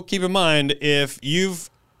 Also, keep in mind, if you've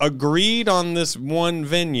agreed on this one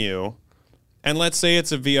venue, and let's say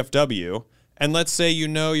it's a VFW, and let's say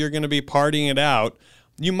you're going to be partying it out,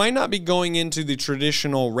 you might not be going into the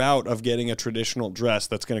traditional route of getting a traditional dress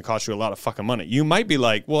that's going to cost you a lot of fucking money. You might be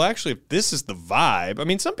like, well, actually, if this is the vibe. I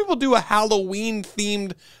mean, some people do a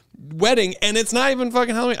Halloween-themed wedding, and it's not even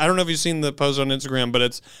fucking Halloween. I don't know if you've seen the post on Instagram, but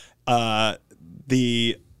it's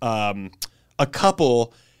a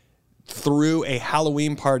couple threw a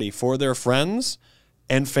Halloween party for their friends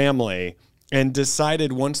and family and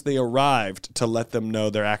decided once they arrived to let them know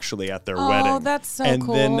they're actually at their wedding. Oh, that's so and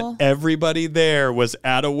cool. then everybody there was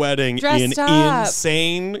at a wedding Dressed in up.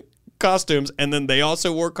 insane costumes, and then they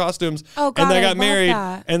also wore costumes. Oh, God, and they I got love married,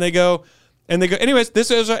 that. and they go. Anyways,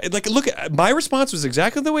 this is like, look, my response was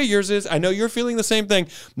exactly the way yours is. I know you're feeling the same thing.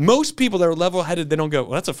 Most people that are level-headed, they don't go,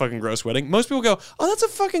 well, that's a fucking gross wedding. Most people go, oh, that's a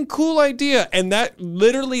fucking cool idea. And that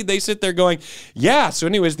literally, they sit there going, yeah. So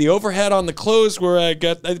anyways, the overhead on the clothes where I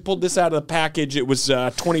pulled this out of the package. It was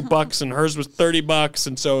 $20 and hers was $30.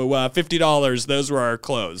 And so $50, those were our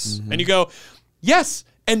clothes. Mm-hmm. And you go, yes.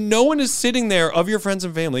 And no one is sitting there of your friends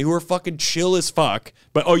and family who are fucking chill as fuck.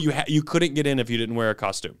 But, you couldn't get in if you didn't wear a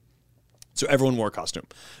costume. So everyone wore a costume.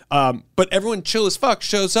 But everyone chill as fuck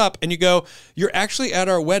shows up and you go, you're actually at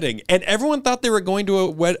our wedding. And everyone thought they were going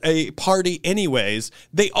to a party anyways.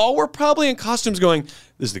 They all were probably in costumes going,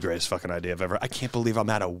 this is the greatest fucking idea I've ever. I can't believe I'm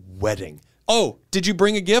at a wedding. Oh, did you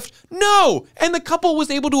bring a gift? No. And the couple was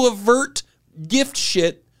able to avert gift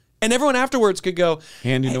shit. And everyone afterwards could go,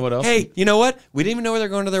 And you know what else? Hey, you know what? We didn't even know where they're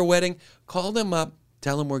going to their wedding. Call them up.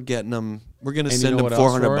 Tell them we're getting them. We're going to send them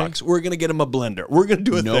 $400. We're going to get them a blender. We're going to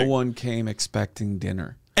do a thing. No one came expecting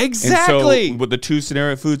dinner. Exactly. And so with the two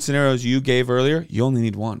food scenarios you gave earlier, you only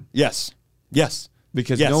need one. Yes.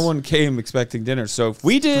 Because no one came expecting dinner. So if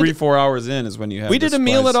we did 3-4 hours in is when you have We did this a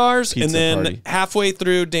meal surprise at ours, and pizza then party. halfway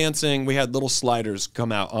through dancing, we had little sliders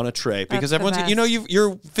come out on a tray because the everyone's, best.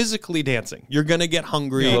 you're physically dancing. You're gonna get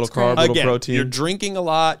hungry. Yeah, a little carb, a little Again, protein. You're drinking a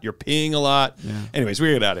lot. You're peeing a lot. Anyways,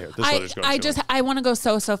 we get out of here. This weather's going too long. I want to go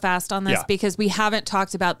so fast on this Yeah. because we haven't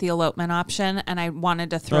talked about the elopement option, and I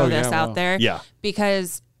wanted to throw this out there. Yeah.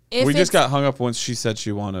 Because if We it's, just got hung up once she said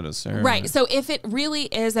she wanted a ceremony. right. So if it really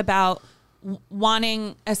is about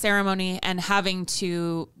wanting a ceremony and having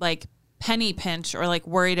to like penny pinch or like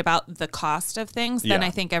worried about the cost of things, then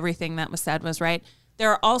I think everything that was said was right.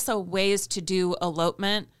 There are also ways to do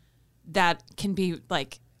elopement that can be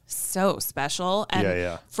like so special.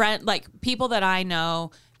 And like people that I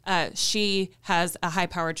know, she has a high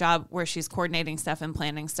powered job where she's coordinating stuff and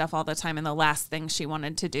planning stuff all the time. And the last thing she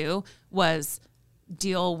wanted to do was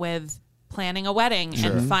deal with planning a wedding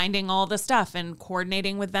and finding all the stuff and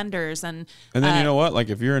coordinating with vendors. And then you know what? Like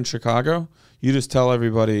if you're in Chicago, you just tell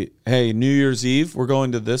everybody, hey, New Year's Eve, we're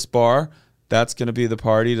going to this bar. That's going to be the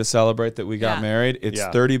party to celebrate that we got married. It's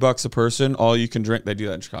 $30 a person. All you can drink. They do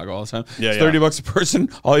that in Chicago all the time. It's $30 a person.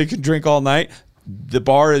 All you can drink all night. The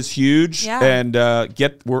bar is huge, and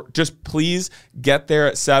please get there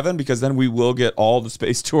at 7 because then we will get all the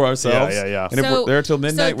space to ourselves. And if we're there till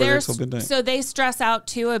midnight, we're there till midnight. So they stress out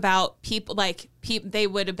too about people, they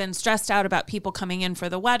would have been stressed out about people coming in for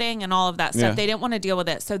the wedding and all of that stuff. Yeah. They didn't want to deal with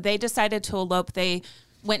it, so they decided to elope. They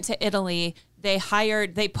went to Italy. They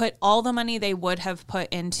put all the money they would have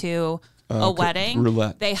put into a wedding.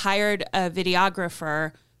 Roulette. They hired a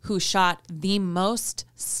videographer who shot the most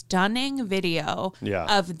stunning video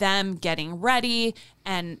of them getting ready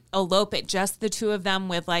and elope it, just the two of them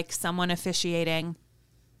with like someone officiating.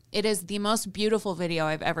 It is the most beautiful video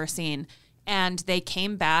I've ever seen. And they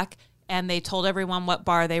came back and they told everyone what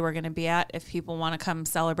bar they were going to be at if people want to come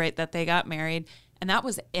celebrate that they got married. And that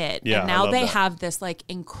was it. Yeah, and now they have this like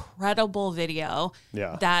incredible video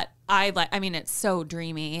that I like. I mean, it's so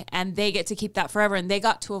dreamy and they get to keep that forever. And they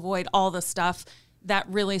got to avoid all the stuff that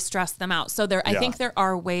really stressed them out. So I think there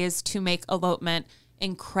are ways to make elopement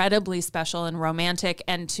incredibly special and romantic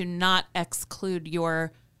and to not exclude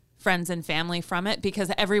your friends and family from it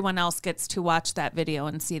because everyone else gets to watch that video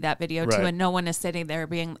and see that video too. And no one is sitting there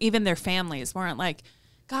even their families weren't like,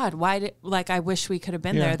 God, I wish we could have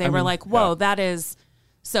been there. They were like, whoa, that is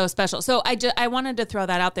so special. So I wanted to throw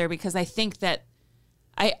that out there because I think that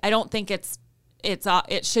I don't think it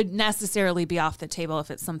should necessarily be off the table if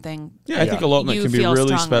it's something. Yeah, I think elopement can be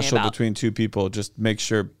really special about. Between two people. Just make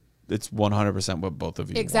sure it's 100% what both of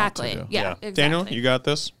you want to do. Yeah, exactly. Daniel, you got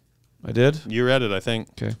this? I did? You read it, I think.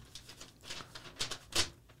 Okay.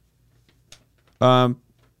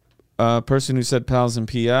 Person who said pals and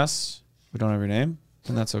PS. We don't have your name,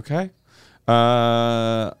 and that's okay.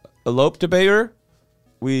 Elope debater.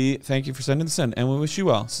 We thank you for sending this in, and we wish you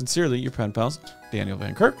well. Sincerely, your pen pals, Daniel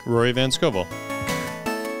Van Kirk, Rory Van Scovel.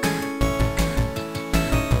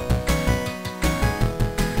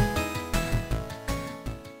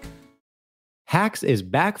 Hacks is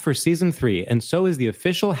back for season 3, and so is the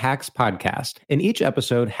official Hacks podcast. In each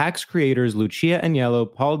episode, Hacks creators Lucia Agnello,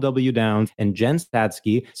 Paul W. Downs, and Jen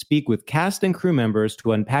Statsky speak with cast and crew members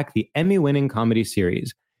to unpack the Emmy-winning comedy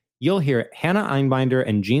series. You'll hear Hannah Einbinder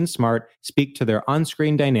and Jean Smart speak to their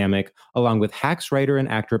on-screen dynamic, along with Hacks writer and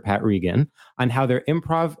actor Pat Regan, on how their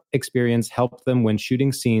improv experience helped them when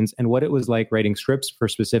shooting scenes and what it was like writing scripts for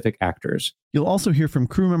specific actors. You'll also hear from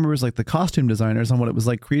crew members like the costume designers on what it was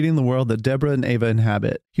like creating the world that Deborah and Ava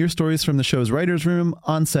inhabit. Hear stories from the show's writer's room,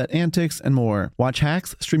 on-set antics, and more. Watch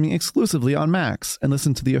Hacks streaming exclusively on Max, and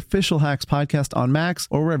listen to the official Hacks podcast on Max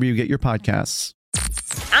or wherever you get your podcasts.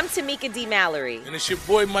 I'm Tamika D. Mallory. And it's your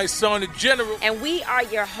boy, my son, the General. And we are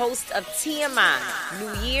your hosts of TMI.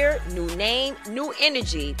 New year, new name, new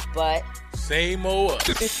energy, but same old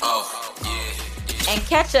us. Oh, yeah. And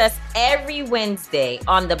catch us every Wednesday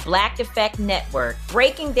on the Black Effect Network,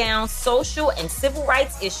 breaking down social and civil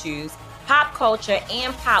rights issues, pop culture,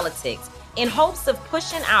 and politics in hopes of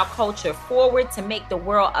pushing our culture forward to make the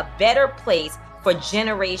world a better place for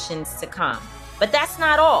generations to come. But that's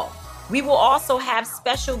not all. We will also have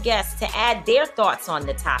special guests to add their thoughts on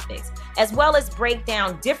the topics, as well as break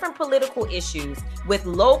down different political issues with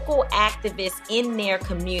local activists in their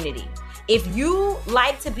community. If you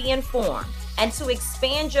like to be informed and to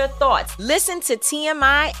expand your thoughts, listen to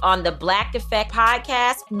TMI on the Black Effect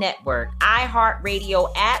Podcast Network,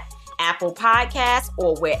 iHeartRadio app, Apple Podcasts,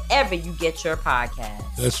 or wherever you get your podcasts.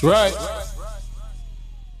 That's right.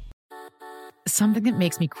 Something that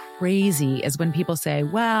makes me crazy is when people say,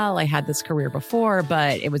 well, I had this career before,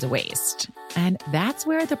 but it was a waste. And that's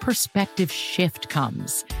where the perspective shift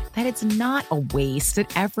comes, that it's not a waste,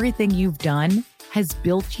 that everything you've done has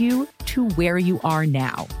built you to where you are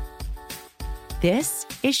now. This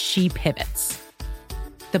is She Pivots,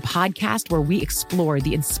 the podcast where we explore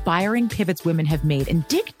the inspiring pivots women have made and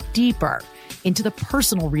dig deeper into the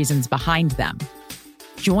personal reasons behind them.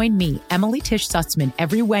 Join me, Emily Tish Sussman,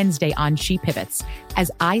 every Wednesday on She Pivots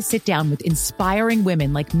as I sit down with inspiring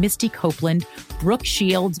women like Misty Copeland, Brooke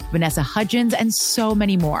Shields, Vanessa Hudgens, and so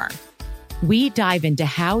many more. We dive into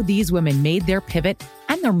how these women made their pivot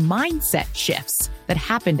and their mindset shifts that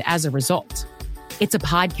happened as a result. It's a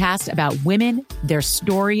podcast about women, their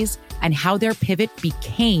stories, and how their pivot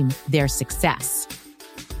became their success.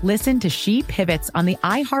 Listen to She Pivots on the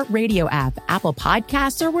iHeartRadio app, Apple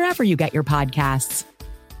Podcasts, or wherever you get your podcasts.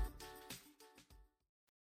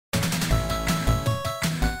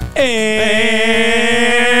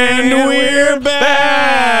 And we're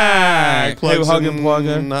back. Plugs Hug and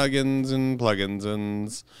plugger. Huggins and plugins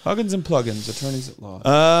and Huggins and plugins, attorneys at law.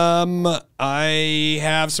 I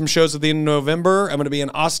have some shows at the end of November. I'm going to be in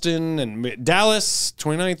Austin and Dallas,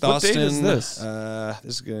 29th What Austin. date is this?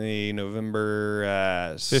 This is going to be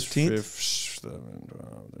November 15th?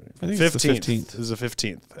 I think 15th. it's the 15th. This is the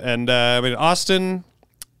 15th. And I'm in Austin.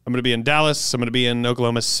 I'm going to be in Dallas. I'm going to be in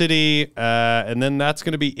Oklahoma City. And then that's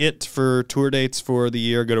going to be it for tour dates for the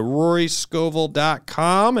year. Go to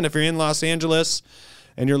roryscoville.com. And if you're in Los Angeles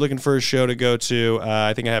and you're looking for a show to go to,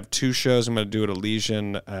 I think I have 2 shows I'm going to do at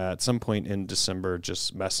Elysian at some point in December,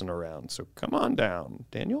 just messing around. So come on down.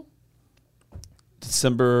 Daniel?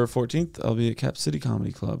 December 14th, I'll be at Cap City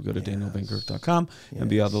Comedy Club. Go to danielbankirk.com and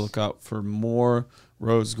be on the lookout for more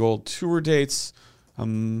Rose Gold tour dates.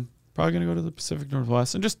 I'm probably going to go to the Pacific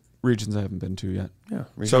Northwest and just regions I haven't been to yet. Yeah.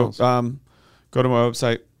 So go to my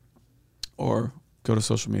website or go to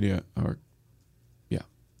social media or,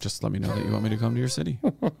 just let me know that you want me to come to your city.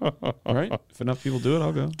 All right? If enough people do it,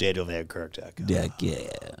 I'll go. DanielVanKirk.com. Yeah.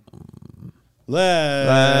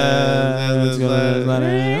 Let's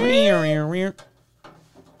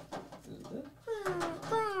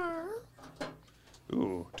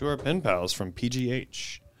Ooh, to our pen pals from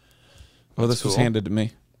PGH. Oh, this was cool. handed to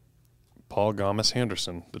me. Paul Gomes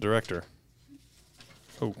Henderson, the director.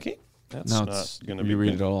 Okay. That's not going to be you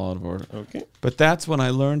read good. it all out of order. Okay. But that's when I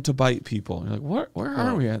learned to bite people. You're like, where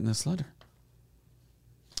are we at in this letter?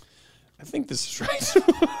 I think this is right.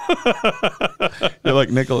 You're like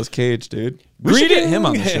Nicolas Cage, dude. We should get him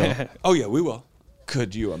on the show. Oh, yeah, we will.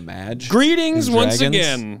 Could you imagine? Greetings In once Dragons?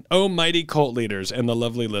 again, oh mighty cult leaders and the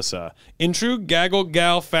lovely Lissa. In true gaggle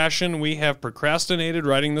gal fashion, we have procrastinated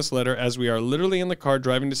writing this letter as we are literally in the car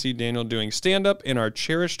driving to see Daniel doing stand-up in our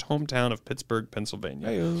cherished hometown of Pittsburgh, Pennsylvania.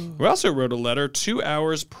 Hey-o. We also wrote a letter 2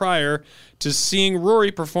 hours prior to seeing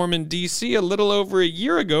Rory perform in D.C. a little over a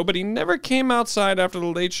year ago, but he never came outside after the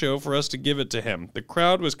late show for us to give it to him. The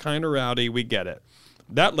crowd was kind of rowdy, we get it.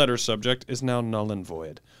 That letter subject is now null and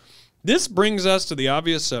void. This brings us to the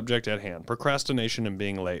obvious subject at hand, procrastination and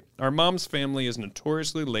being late. Our mom's family is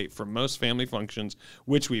notoriously late for most family functions,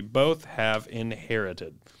 which we both have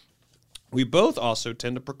inherited. We both also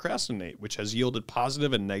tend to procrastinate, which has yielded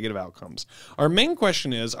positive and negative outcomes. Our main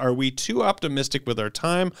question is, are we too optimistic with our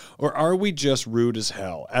time, or are we just rude as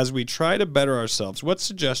hell? As we try to better ourselves, what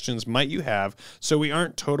suggestions might you have so we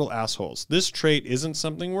aren't total assholes? This trait isn't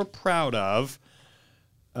something we're proud of.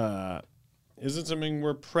 Isn't something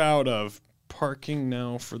we're proud of. Parking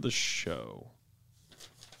now for the show.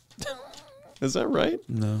 Is that right?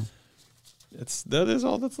 No. That is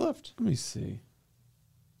all that's left. Let me see.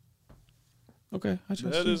 Okay, I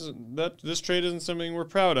trust you. This trait isn't something we're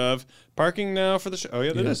proud of. Parking now for the show. Oh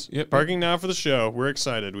yeah, that is. Yep. Parking now for the show. We're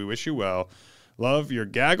excited. We wish you well. Love your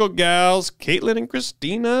gaggle gals, Caitlin and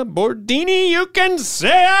Christina Bordini. You can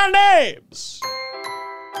say our names.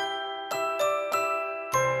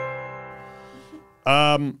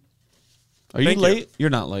 Are you Thank late? you.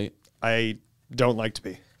 You're not late. I don't like to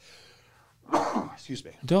be. Excuse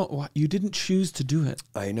me. You didn't choose to do it.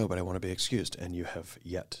 I know, but I want to be excused, and you have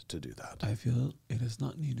yet to do that. I feel it is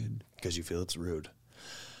not needed. Because you feel it's rude.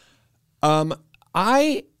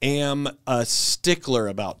 I am a stickler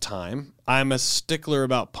about time. I'm a stickler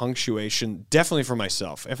about punctuation, definitely for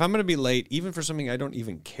myself. If I'm going to be late, even for something I don't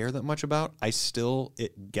even care that much about,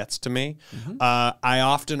 it gets to me. Mm-hmm. I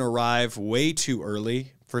often arrive way too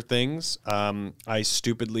early for things. I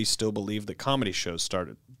stupidly still believe that comedy shows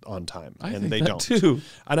started on time, and they don't. Too.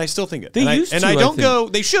 And I still think it. They used to. And I don't go.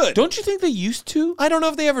 They should. Don't you think they used to? I don't know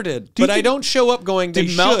if they ever did, but I don't show up going. They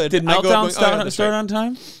should. Did Meltdown start on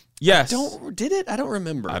time? Yes. Did it? I don't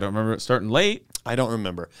remember. I don't remember it starting late. I don't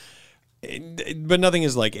remember. But nothing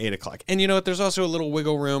is like 8 o'clock. And you know what? There's also a little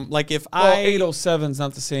wiggle room. Like if 8:07 is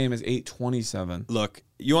not the same as 8:27. Look,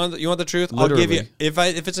 you want the truth? Literally. I'll give you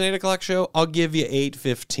if it's an 8 o'clock show, I'll give you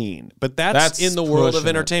 8:15. But that's in the world of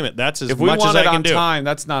entertainment. That's as much as I can do. Time,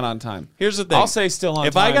 that's not on time. Here's the thing. I'll say still on time.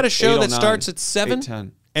 If I got a show that 8:09, starts at 7,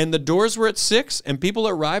 8:10. and the doors were at 6 and people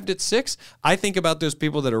arrived at 6, I think about those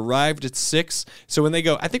people that arrived at 6. So when they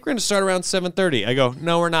go, I think we're going to start around 7:30. I go,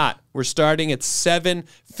 no, we're not. We're starting at 7:15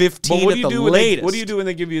 at the latest. What do you do when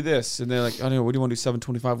they give you this? And they're like, oh, no, what do you want to do,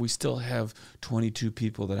 7:25? We still have 22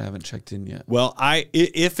 people that haven't checked in yet. Well,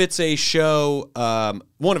 if it's a show,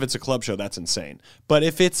 one, if it's a club show, that's insane. But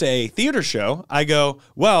if it's a theater show, I go,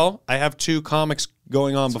 well, I have 2 comics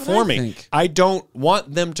going on before me. Think. I don't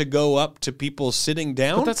want them to go up to people sitting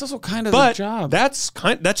down. But that's also kind of the job. That's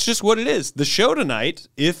just what it is. The show tonight,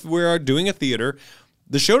 if we are doing a theater,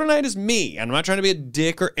 the show tonight is me. And I'm not trying to be a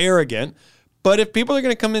dick or arrogant, but if people are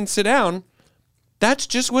going to come in and sit down, that's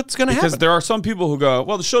just what's going to happen. Because there are some people who go,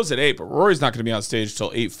 well, the show's at 8, but Rory's not going to be on stage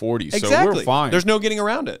till 8:40, so we're fine. There's no getting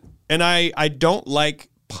around it. And I don't like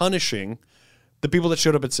punishing the people that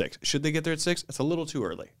showed up at 6. Should they get there at 6? It's a little too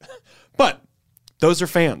early. But those are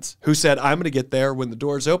fans who said, I'm going to get there when the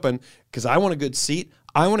doors open because I want a good seat.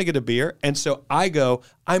 I want to get a beer. And so I go,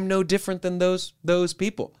 I'm no different than those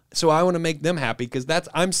people. So I want to make them happy because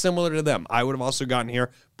I'm similar to them. I would have also gotten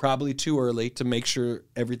here probably too early to make sure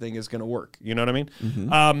everything is going to work. You know what I mean?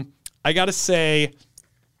 Mm-hmm. I got to say,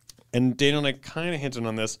 and Daniel and I kind of hinted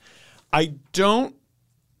on this, I don't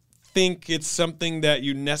think it's something that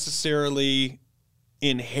you necessarily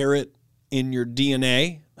inherit in your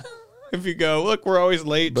DNA. If you go, look, we're always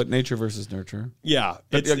late. But nature versus nurture. Yeah.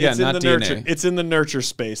 But again, not in the DNA. Nurture. It's in the nurture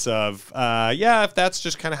space of, if that's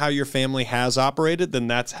just kind of how your family has operated, then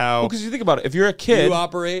that's how because you think about it. If you're a kid you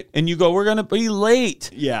operate. And you go, we're going to be late.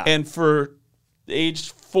 Yeah. And for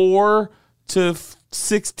age 4 to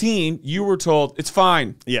 16, you were told, it's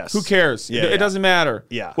fine. Yes. Who cares? Yeah, it doesn't matter.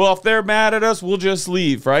 Yeah. Well, if they're mad at us, we'll just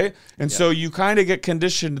leave, right? And so you kind of get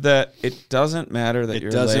conditioned that it doesn't matter that you're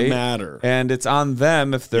late. It doesn't matter. And it's on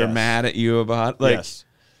them if they're mad at you about yes.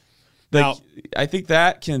 Now, I think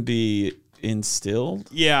that can be instilled.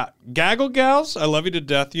 Yeah. Gaggle gals, I love you to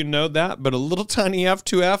death. You know that. But a little tiny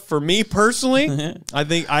F2F for me personally,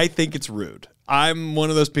 I think it's rude. I'm one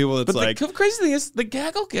of those people that's but like... the crazy thing is, the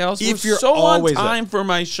Gaggle Gals if were you're so on always time for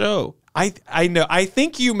my show. I know. I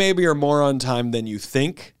think you maybe are more on time than you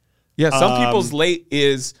think. Yeah, some people's late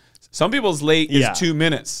is 2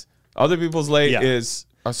 minutes. Other people's late is,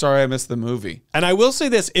 oh, sorry, I missed the movie. And I will say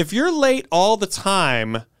this. If you're late all the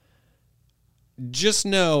time, just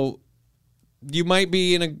know you might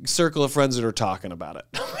be in a circle of friends that are talking about it.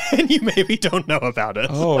 And you maybe don't know about it.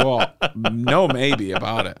 Oh, well, no maybe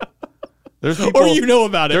about it. There's people, or you know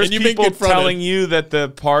about it, there's and you've people been confronted. telling you that the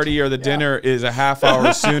party or the dinner is a half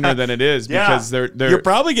hour sooner than it is because you're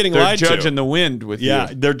probably getting lied to. They're judging the wind with you.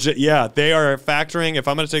 They are factoring. If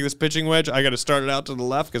I'm going to take this pitching wedge, I got to start it out to the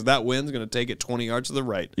left because that wind's going to take it 20 yards to the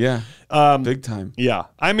right. Yeah, big time. Yeah,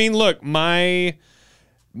 I mean, look, my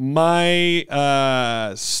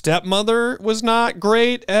stepmother was not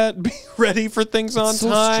great at being ready for things on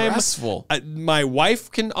time. Stressful. My wife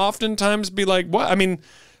can oftentimes be like, "What?" I mean.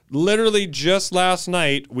 Literally just last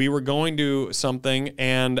night, we were going to something,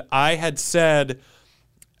 and I had said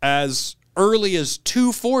as early as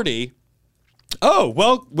 2:40, oh,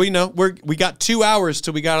 well, we got 2 hours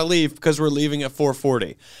till we got to leave because we're leaving at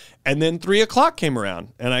 4:40. And then 3 o'clock came around,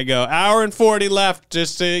 and I go, hour and 40 left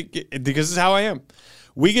because this is how I am.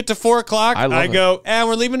 We get to 4 o'clock, I go,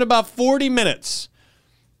 we're leaving in about 40 minutes.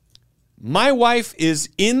 My wife is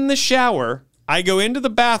in the shower. I go into the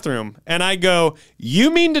bathroom and I go, you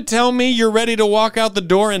mean to tell me you're ready to walk out the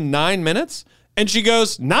door in 9 minutes? And she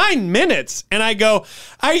goes, 9 minutes? And I go,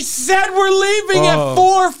 I said we're leaving at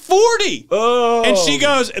 4:40. Oh. And she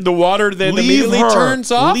goes, the water then immediately turns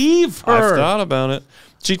off. Leave her. I've thought about it.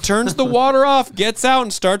 She turns the water off, gets out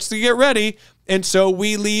and starts to get ready. And so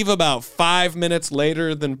we leave about 5 minutes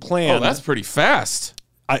later than planned. Oh, that's pretty fast.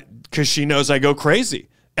 Because she knows I go crazy.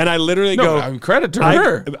 And I literally go... I'm credit to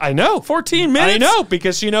her. I know. 14 minutes? I know,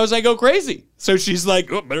 because she knows I go crazy. So she's like,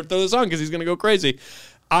 oh, better throw this on because he's going to go crazy.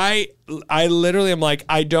 I literally am like,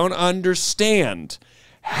 I don't understand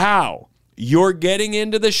how you're getting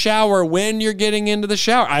into the shower when you're getting into the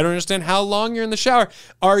shower. I don't understand how long you're in the shower.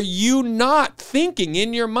 Are you not thinking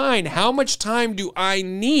in your mind, how much time do I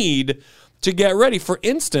need to get ready? For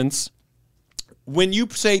instance... When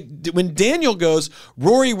Daniel goes,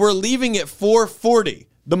 Rory, we're leaving at 4:40.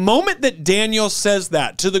 The moment that Daniel says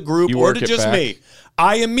that to the group or to just me,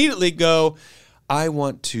 I immediately go, I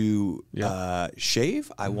want to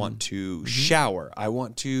shave. I want to shower. I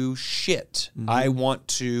want to shit. I want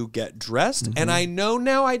to get dressed. And I know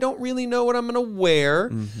now I don't really know what I'm going to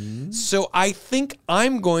wear. So I think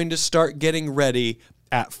I'm going to start getting ready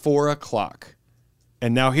at 4 o'clock.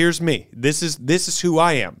 And now here's me. This is who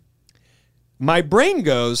I am. my brain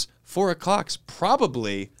goes, 4 o'clock's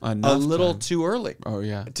probably Enough a little time. too early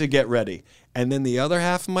yeah. to get ready. And then the other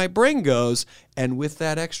half of my brain goes, and with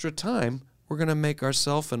that extra time, we're going to make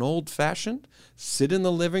ourselves an old-fashioned, sit in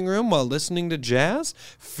the living room while listening to jazz,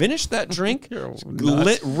 finish that drink,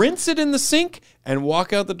 rinse it in the sink, and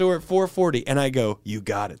walk out the door at 4:40. And I go, you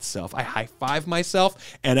got it, self. I high-five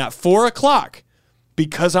myself, and at 4 o'clock,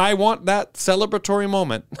 because I want that celebratory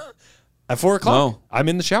moment, at 4 o'clock, I'm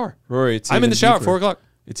in the shower. Rory, I'm in the shower at 4 o'clock.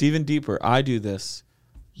 It's even deeper. I do this.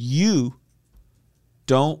 You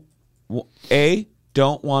don't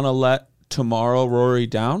want to let tomorrow Rory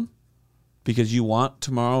down because you want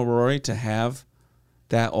tomorrow Rory to have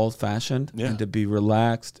that old-fashioned and to be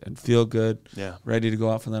relaxed and feel good, ready to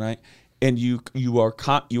go out for the night. And you are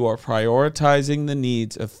prioritizing the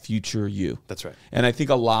needs of future you. That's right. And I think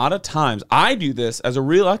a lot of times I do this as a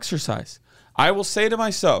real exercise. I will say to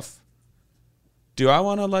myself, do I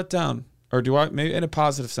want to let down? Or do I, maybe in a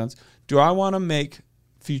positive sense, do I want to make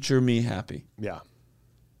future me happy? Yeah.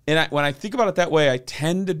 And when I think about it that way, I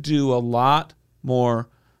tend to do a lot more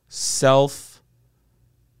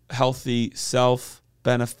self-healthy,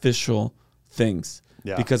 self-beneficial things.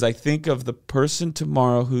 Yeah. Because I think of the person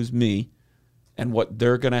tomorrow who's me and what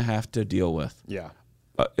they're going to have to deal with. Yeah.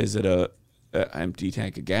 Is it a empty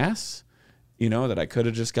tank of gas? That I could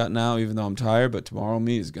have just gotten out even though I'm tired, but tomorrow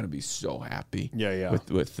me is going to be so happy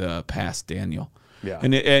with past Daniel. Yeah.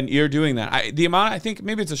 And you're doing that. I think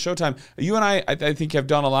maybe it's a showtime. You and I think have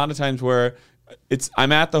done a lot of times where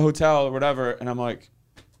I'm at the hotel or whatever, and I'm like,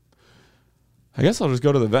 I guess I'll just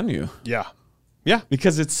go to the venue. Yeah. Yeah.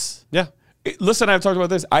 Because listen, I've talked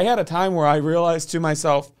about this. I had a time where I realized to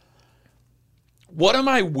myself, what am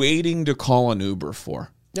I waiting to call an Uber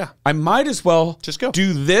for? Yeah. I might as well just go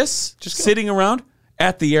do this sitting around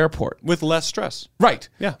at the airport with less stress. Right.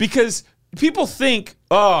 Yeah. Because people think,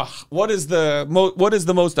 what is the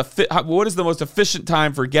most efficient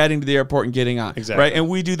time for getting to the airport and getting on? Exactly. Right. And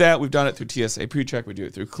we do that. We've done it through TSA PreCheck. We do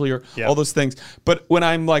it through Clear. All those things. But when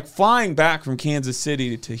I'm like flying back from Kansas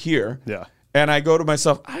City to here. Yeah. And I go to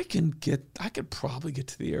myself, I could probably get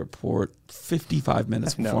to the airport 55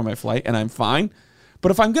 minutes before my flight, and I'm fine.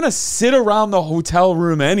 But if I'm going to sit around the hotel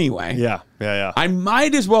room anyway, I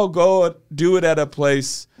might as well go do it at a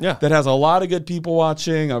place that has a lot of good people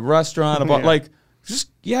watching, a restaurant, I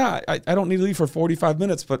don't need to leave for 45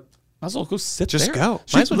 minutes, but might as well go sit there. Just go.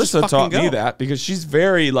 Melissa taught me that because she's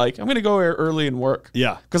very like, I'm going to go here early and work.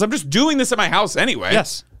 Yeah. Because I'm just doing this at my house anyway.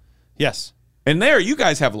 Yes. Yes. And there, you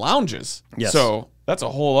guys have lounges. Yes. So that's a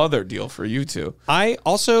whole other deal for you two. I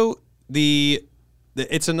also,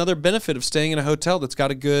 it's another benefit of staying in a hotel that's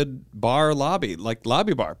got a good bar lobby, like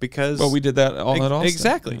lobby bar, because... Well, we did that all at Allstate.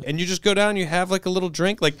 Exactly. Yeah. And you just go down, you have like a little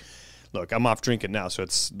drink. Like, look, I'm off drinking now, so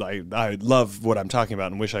I love what I'm talking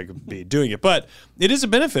about and wish I could be doing it. But it is a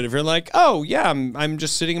benefit if you're like, oh, yeah, I'm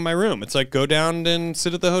just sitting in my room. It's like go down and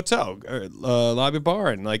sit at the hotel lobby bar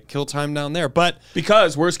and like kill time down there. But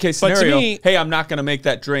because worst case scenario, hey, I'm not going to make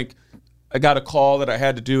that drink. I got a call that I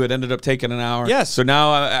had to do. It ended up taking an hour. Yes. So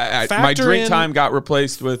now my drink time got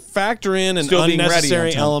replaced with factor in an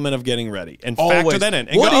unnecessary element of getting ready and factor that in.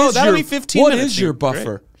 And that'll be 15 minutes. What is your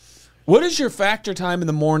buffer? Great. What is your factor time in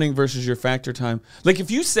the morning versus your factor time? Like if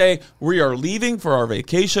you say we are leaving for our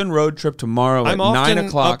vacation road trip tomorrow at 9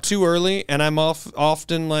 o'clock. I'm up too early, and I'm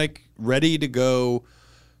often like ready to go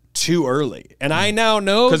too early. And I now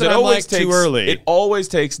know that I'm like too early. It always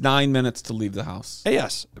takes 9 minutes to leave the house.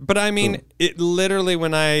 Yes. But I mean, it literally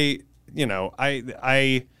when I know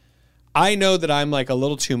that I'm like a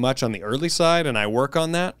little too much on the early side and I work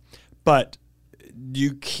on that, but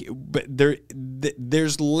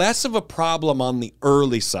there's less of a problem on the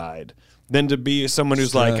early side than to be someone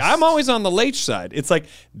who's like, I'm always on the late side. It's like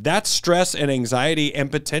that's stress and anxiety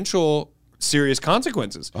and potential serious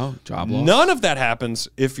consequences. Oh, job loss. None of that happens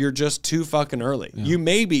if you're just too fucking early. Yeah. You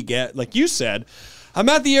maybe get, like you said, I'm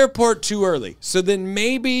at the airport too early. So then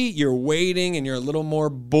maybe you're waiting and you're a little more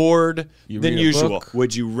bored than usual.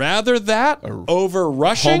 Would you rather that over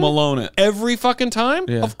rushing Home Alone it every fucking time?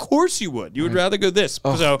 Yeah. Of course you would. You would rather go this.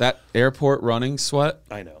 So that airport running sweat.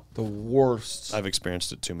 I know. The worst. I've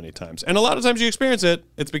experienced it too many times. And a lot of times you experience it,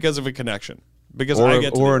 it's because of a connection. Because I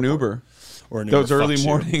get to or an Uber. Or an Uber. Those early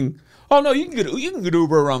morning. Oh no, you can get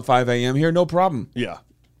Uber around 5 a.m. here, no problem. Yeah.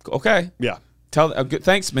 Okay. Yeah.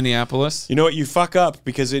 Thanks, Minneapolis. You know what? You fuck up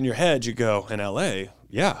because in your head you go, in L.A.,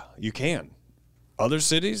 yeah, you can. Other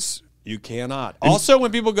cities, You cannot. Also,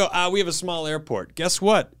 when people go, we have a small airport. Guess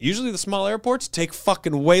what? Usually the small airports take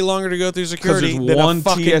fucking way longer to go through security than a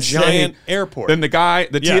fucking giant airport. Then the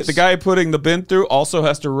guy putting the bin through also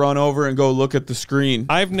has to run over and go look at the screen.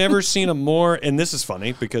 I've never seen a more, and this is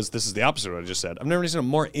funny because this is the opposite of what I just said. I've never seen a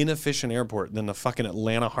more inefficient airport than the fucking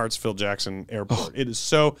Atlanta Hartsfield-Jackson airport. It is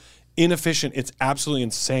so inefficient. It's absolutely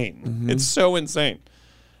insane. Mm-hmm. It's so insane.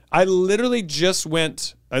 I literally just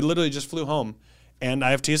flew home. And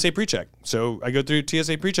I have TSA PreCheck. So I go through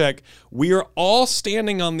TSA PreCheck. We are all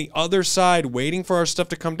standing on the other side waiting for our stuff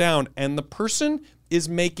to come down. And the person is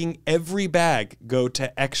making every bag go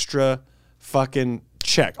to extra fucking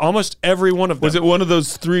check. Almost every one of them. Was it one of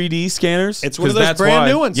those 3D scanners? It's one of those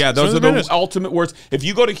brand new ones. Yeah, those are the ultimate words. If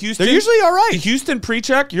you go to Houston. They're usually all right. Houston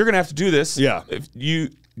PreCheck, you're going to have to do this. Yeah. If you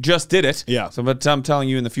just did it. Yeah. So but I'm telling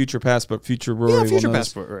you in the future past, but future Rory. Yeah, future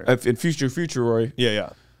passport. Right. In future Rory.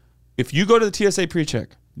 Yeah. If you go to the TSA PreCheck,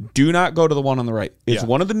 do not go to the one on the right. It's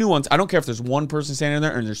one of the new ones. I don't care if there's one person standing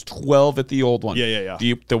there and there's 12 at the old one. Yeah.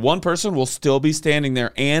 The one person will still be standing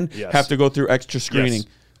there and have to go through extra screening. Yes.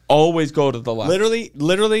 Always go to the left.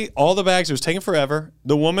 Literally, all the bags. It was taking forever.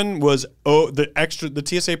 The woman was the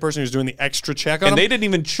TSA person who's doing the extra check on them. And they didn't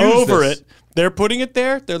even choose over this. it. They're putting it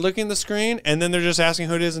there. They're looking at the screen, and then they're just asking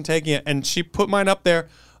who it is and taking it. And she put mine up there.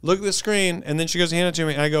 Look at the screen, and then she goes to hand it to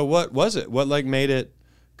me. And I go, "What was it? What made it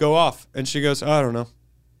go off?" And she goes, I don't know.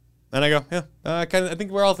 And I go, yeah, I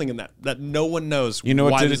think we're all thinking that no one knows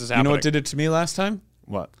why this is happening. You know what did it to me last time?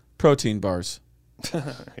 What? Protein bars.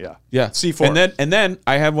 Yeah. C4. And then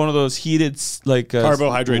I had one of those heated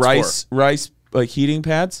carbohydrates rice heating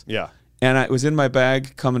pads. Yeah. And it was in my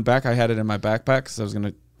bag coming back. I had it in my backpack because I was going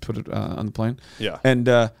to put it on the plane. Yeah. And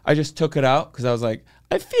I just took it out because I was like,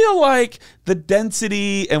 I feel like the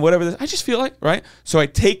density and whatever. I just feel like, right? So I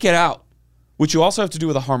take it out. Which you also have to do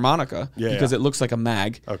with a harmanica because it looks like a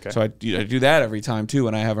mag. Okay. So I do that every time too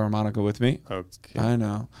when I have a harmonica with me. Okay. I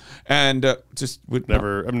know. And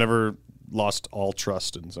I've never lost all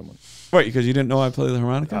trust in someone. Wait, because you didn't know I play the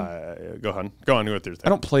harmonica? Go on. Go with your thing. I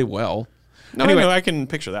don't play well. No, anyway, I can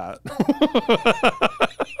picture that.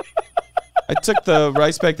 I took the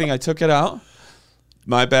rice bag thing. I took it out.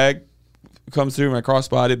 My bag comes through. My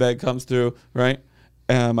crossbody bag comes through. Right.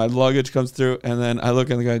 And my luggage comes through, and then I look,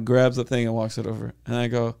 and the guy grabs the thing and walks it over. And I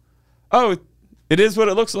go, oh, it is what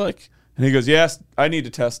it looks like. And he goes, yes, I need to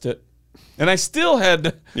test it. And I still had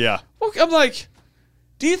to. Yeah. I'm like,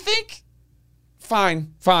 do you think?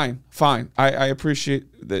 Fine. I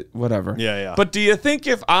appreciate that, whatever. Yeah. But do you think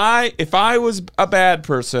if I was a bad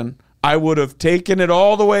person, I would have taken it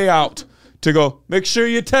all the way out to go, make sure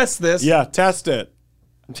you test this? Yeah, test it.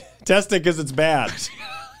 Test it because it's bad.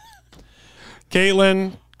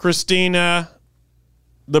 Caitlin, Christina,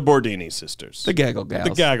 the Bordini sisters. The Gaggle Gals.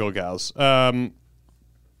 The Gaggle Gals.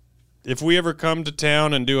 If we ever come to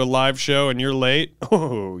town and do a live show and you're late,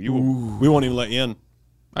 we won't even let you in.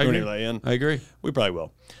 I agree. We probably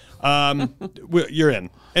will. You're in.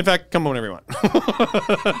 In fact, come whenever you want.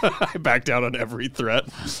 I backed out on every threat.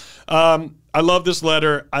 I love this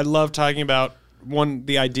letter. I love talking about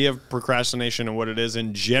the idea of procrastination and what it is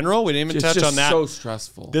in general. We didn't even touch on that. It's so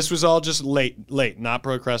stressful. This was all just late, not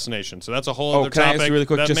procrastination. So that's a whole other can topic I ask you really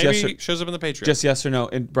quick, that just maybe shows up in the Patreon. Just yes or no,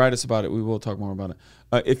 and write us about it. We will talk more about it.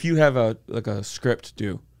 If you have a script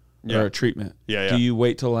due or a treatment, do you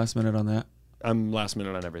wait till last minute on that? I'm last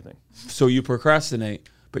minute on everything. So you procrastinate,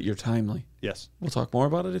 but you're timely. Yes. We'll talk more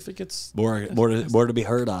about it if it gets... More to be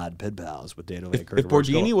heard on Pen Pals with Daniel Van Kirk. If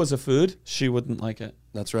Bordini was a food, she wouldn't like it.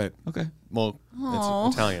 That's right. Okay. Well,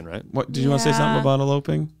 it's Italian, right? What did you want to say something about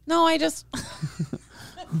eloping? No, I just...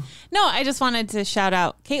 I just wanted to shout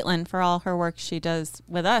out Caitlin for all her work she does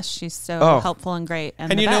with us. She's so helpful and great.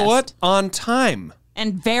 And you know what? On time.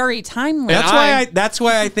 And very timely. That's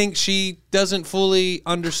why I think she doesn't fully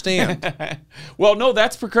understand. Well, no,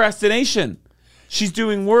 that's procrastination. She's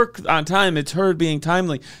doing work on time. It's her being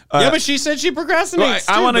timely. But she said she procrastinates.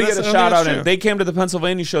 I want to get a shout out. And they came to the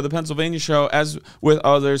Pennsylvania show. The Pennsylvania show, as with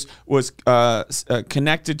others, was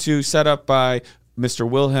connected to, set up by Mr.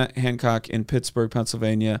 Will Hancock in Pittsburgh,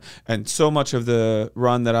 Pennsylvania. And so much of the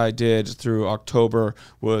run that I did through October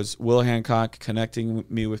was Will Hancock connecting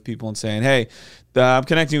me with people and saying, hey, I'm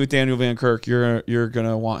connecting with Daniel Van Kirk. You're going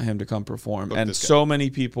to want him to come perform. And so many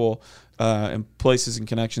people and places and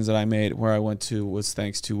connections that I made where I went to was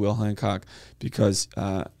thanks to Will Hancock, because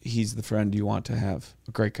he's the friend you want to have.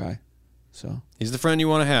 A great guy. So he's the friend you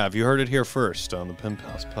want to have. You heard it here first on the Pen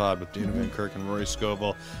Pals Pod with Daniel Van Kirk and Rory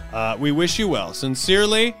Scovel. We wish you well.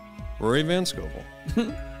 Sincerely, Rory Van Scovel.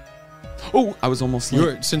 Oh, I was almost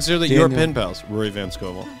late. Sincerely, your Pen Pals, Rory Van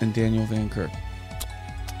Scovel. And Daniel Van Kirk.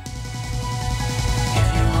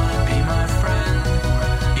 If you wanna be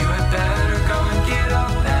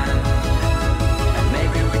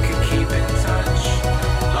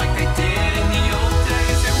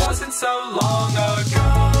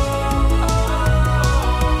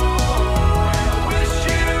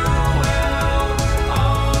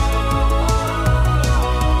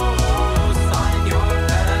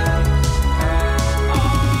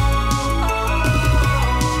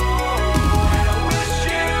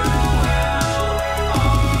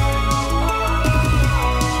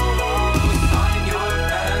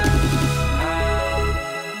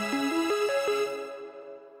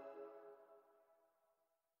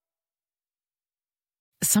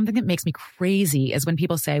Something that makes me crazy is when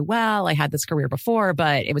people say, well, I had this career before,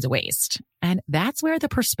 but it was a waste. And that's where the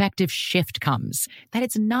perspective shift comes, that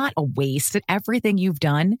it's not a waste, that everything you've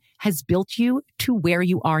done has built you to where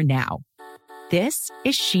you are now. This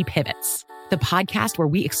is She Pivots, the podcast where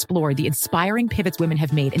we explore the inspiring pivots women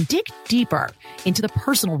have made and dig deeper into the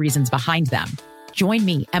personal reasons behind them. Join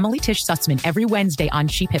me, Emily Tish Sussman, every Wednesday on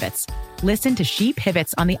She Pivots. Listen to She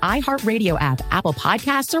Pivots on the iHeartRadio app, Apple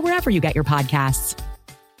Podcasts, or wherever you get your podcasts.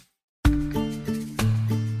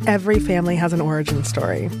 Every family has an origin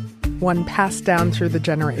story, one passed down through the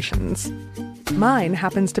generations. Mine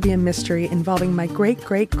happens to be a mystery involving my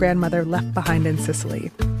great-great-grandmother left behind in Sicily.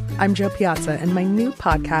 I'm Jo Piazza, and my new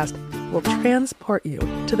podcast will transport you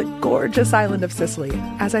to the gorgeous island of Sicily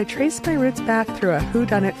as I trace my roots back through a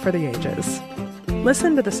whodunit for the ages.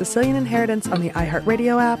 Listen to The Sicilian Inheritance on the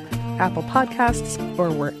iHeartRadio app, Apple Podcasts, or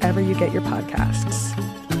wherever you get your podcasts.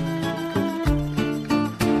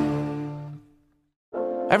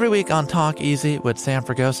 Every week on Talk Easy with Sam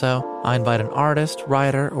Fragoso, I invite an artist,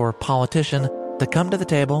 writer, or politician to come to the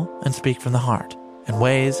table and speak from the heart in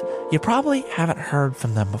ways you probably haven't heard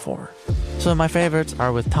from them before. Some of my favorites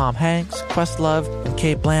are with Tom Hanks, Questlove, and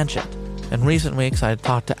Cate Blanchett. In recent weeks, I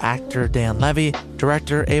talked to actor Dan Levy,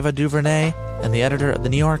 director Ava DuVernay, and the editor of The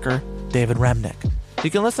New Yorker, David Remnick. You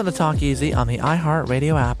can listen to Talk Easy on the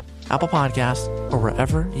iHeartRadio app, Apple Podcasts, or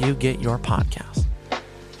wherever you get your podcasts.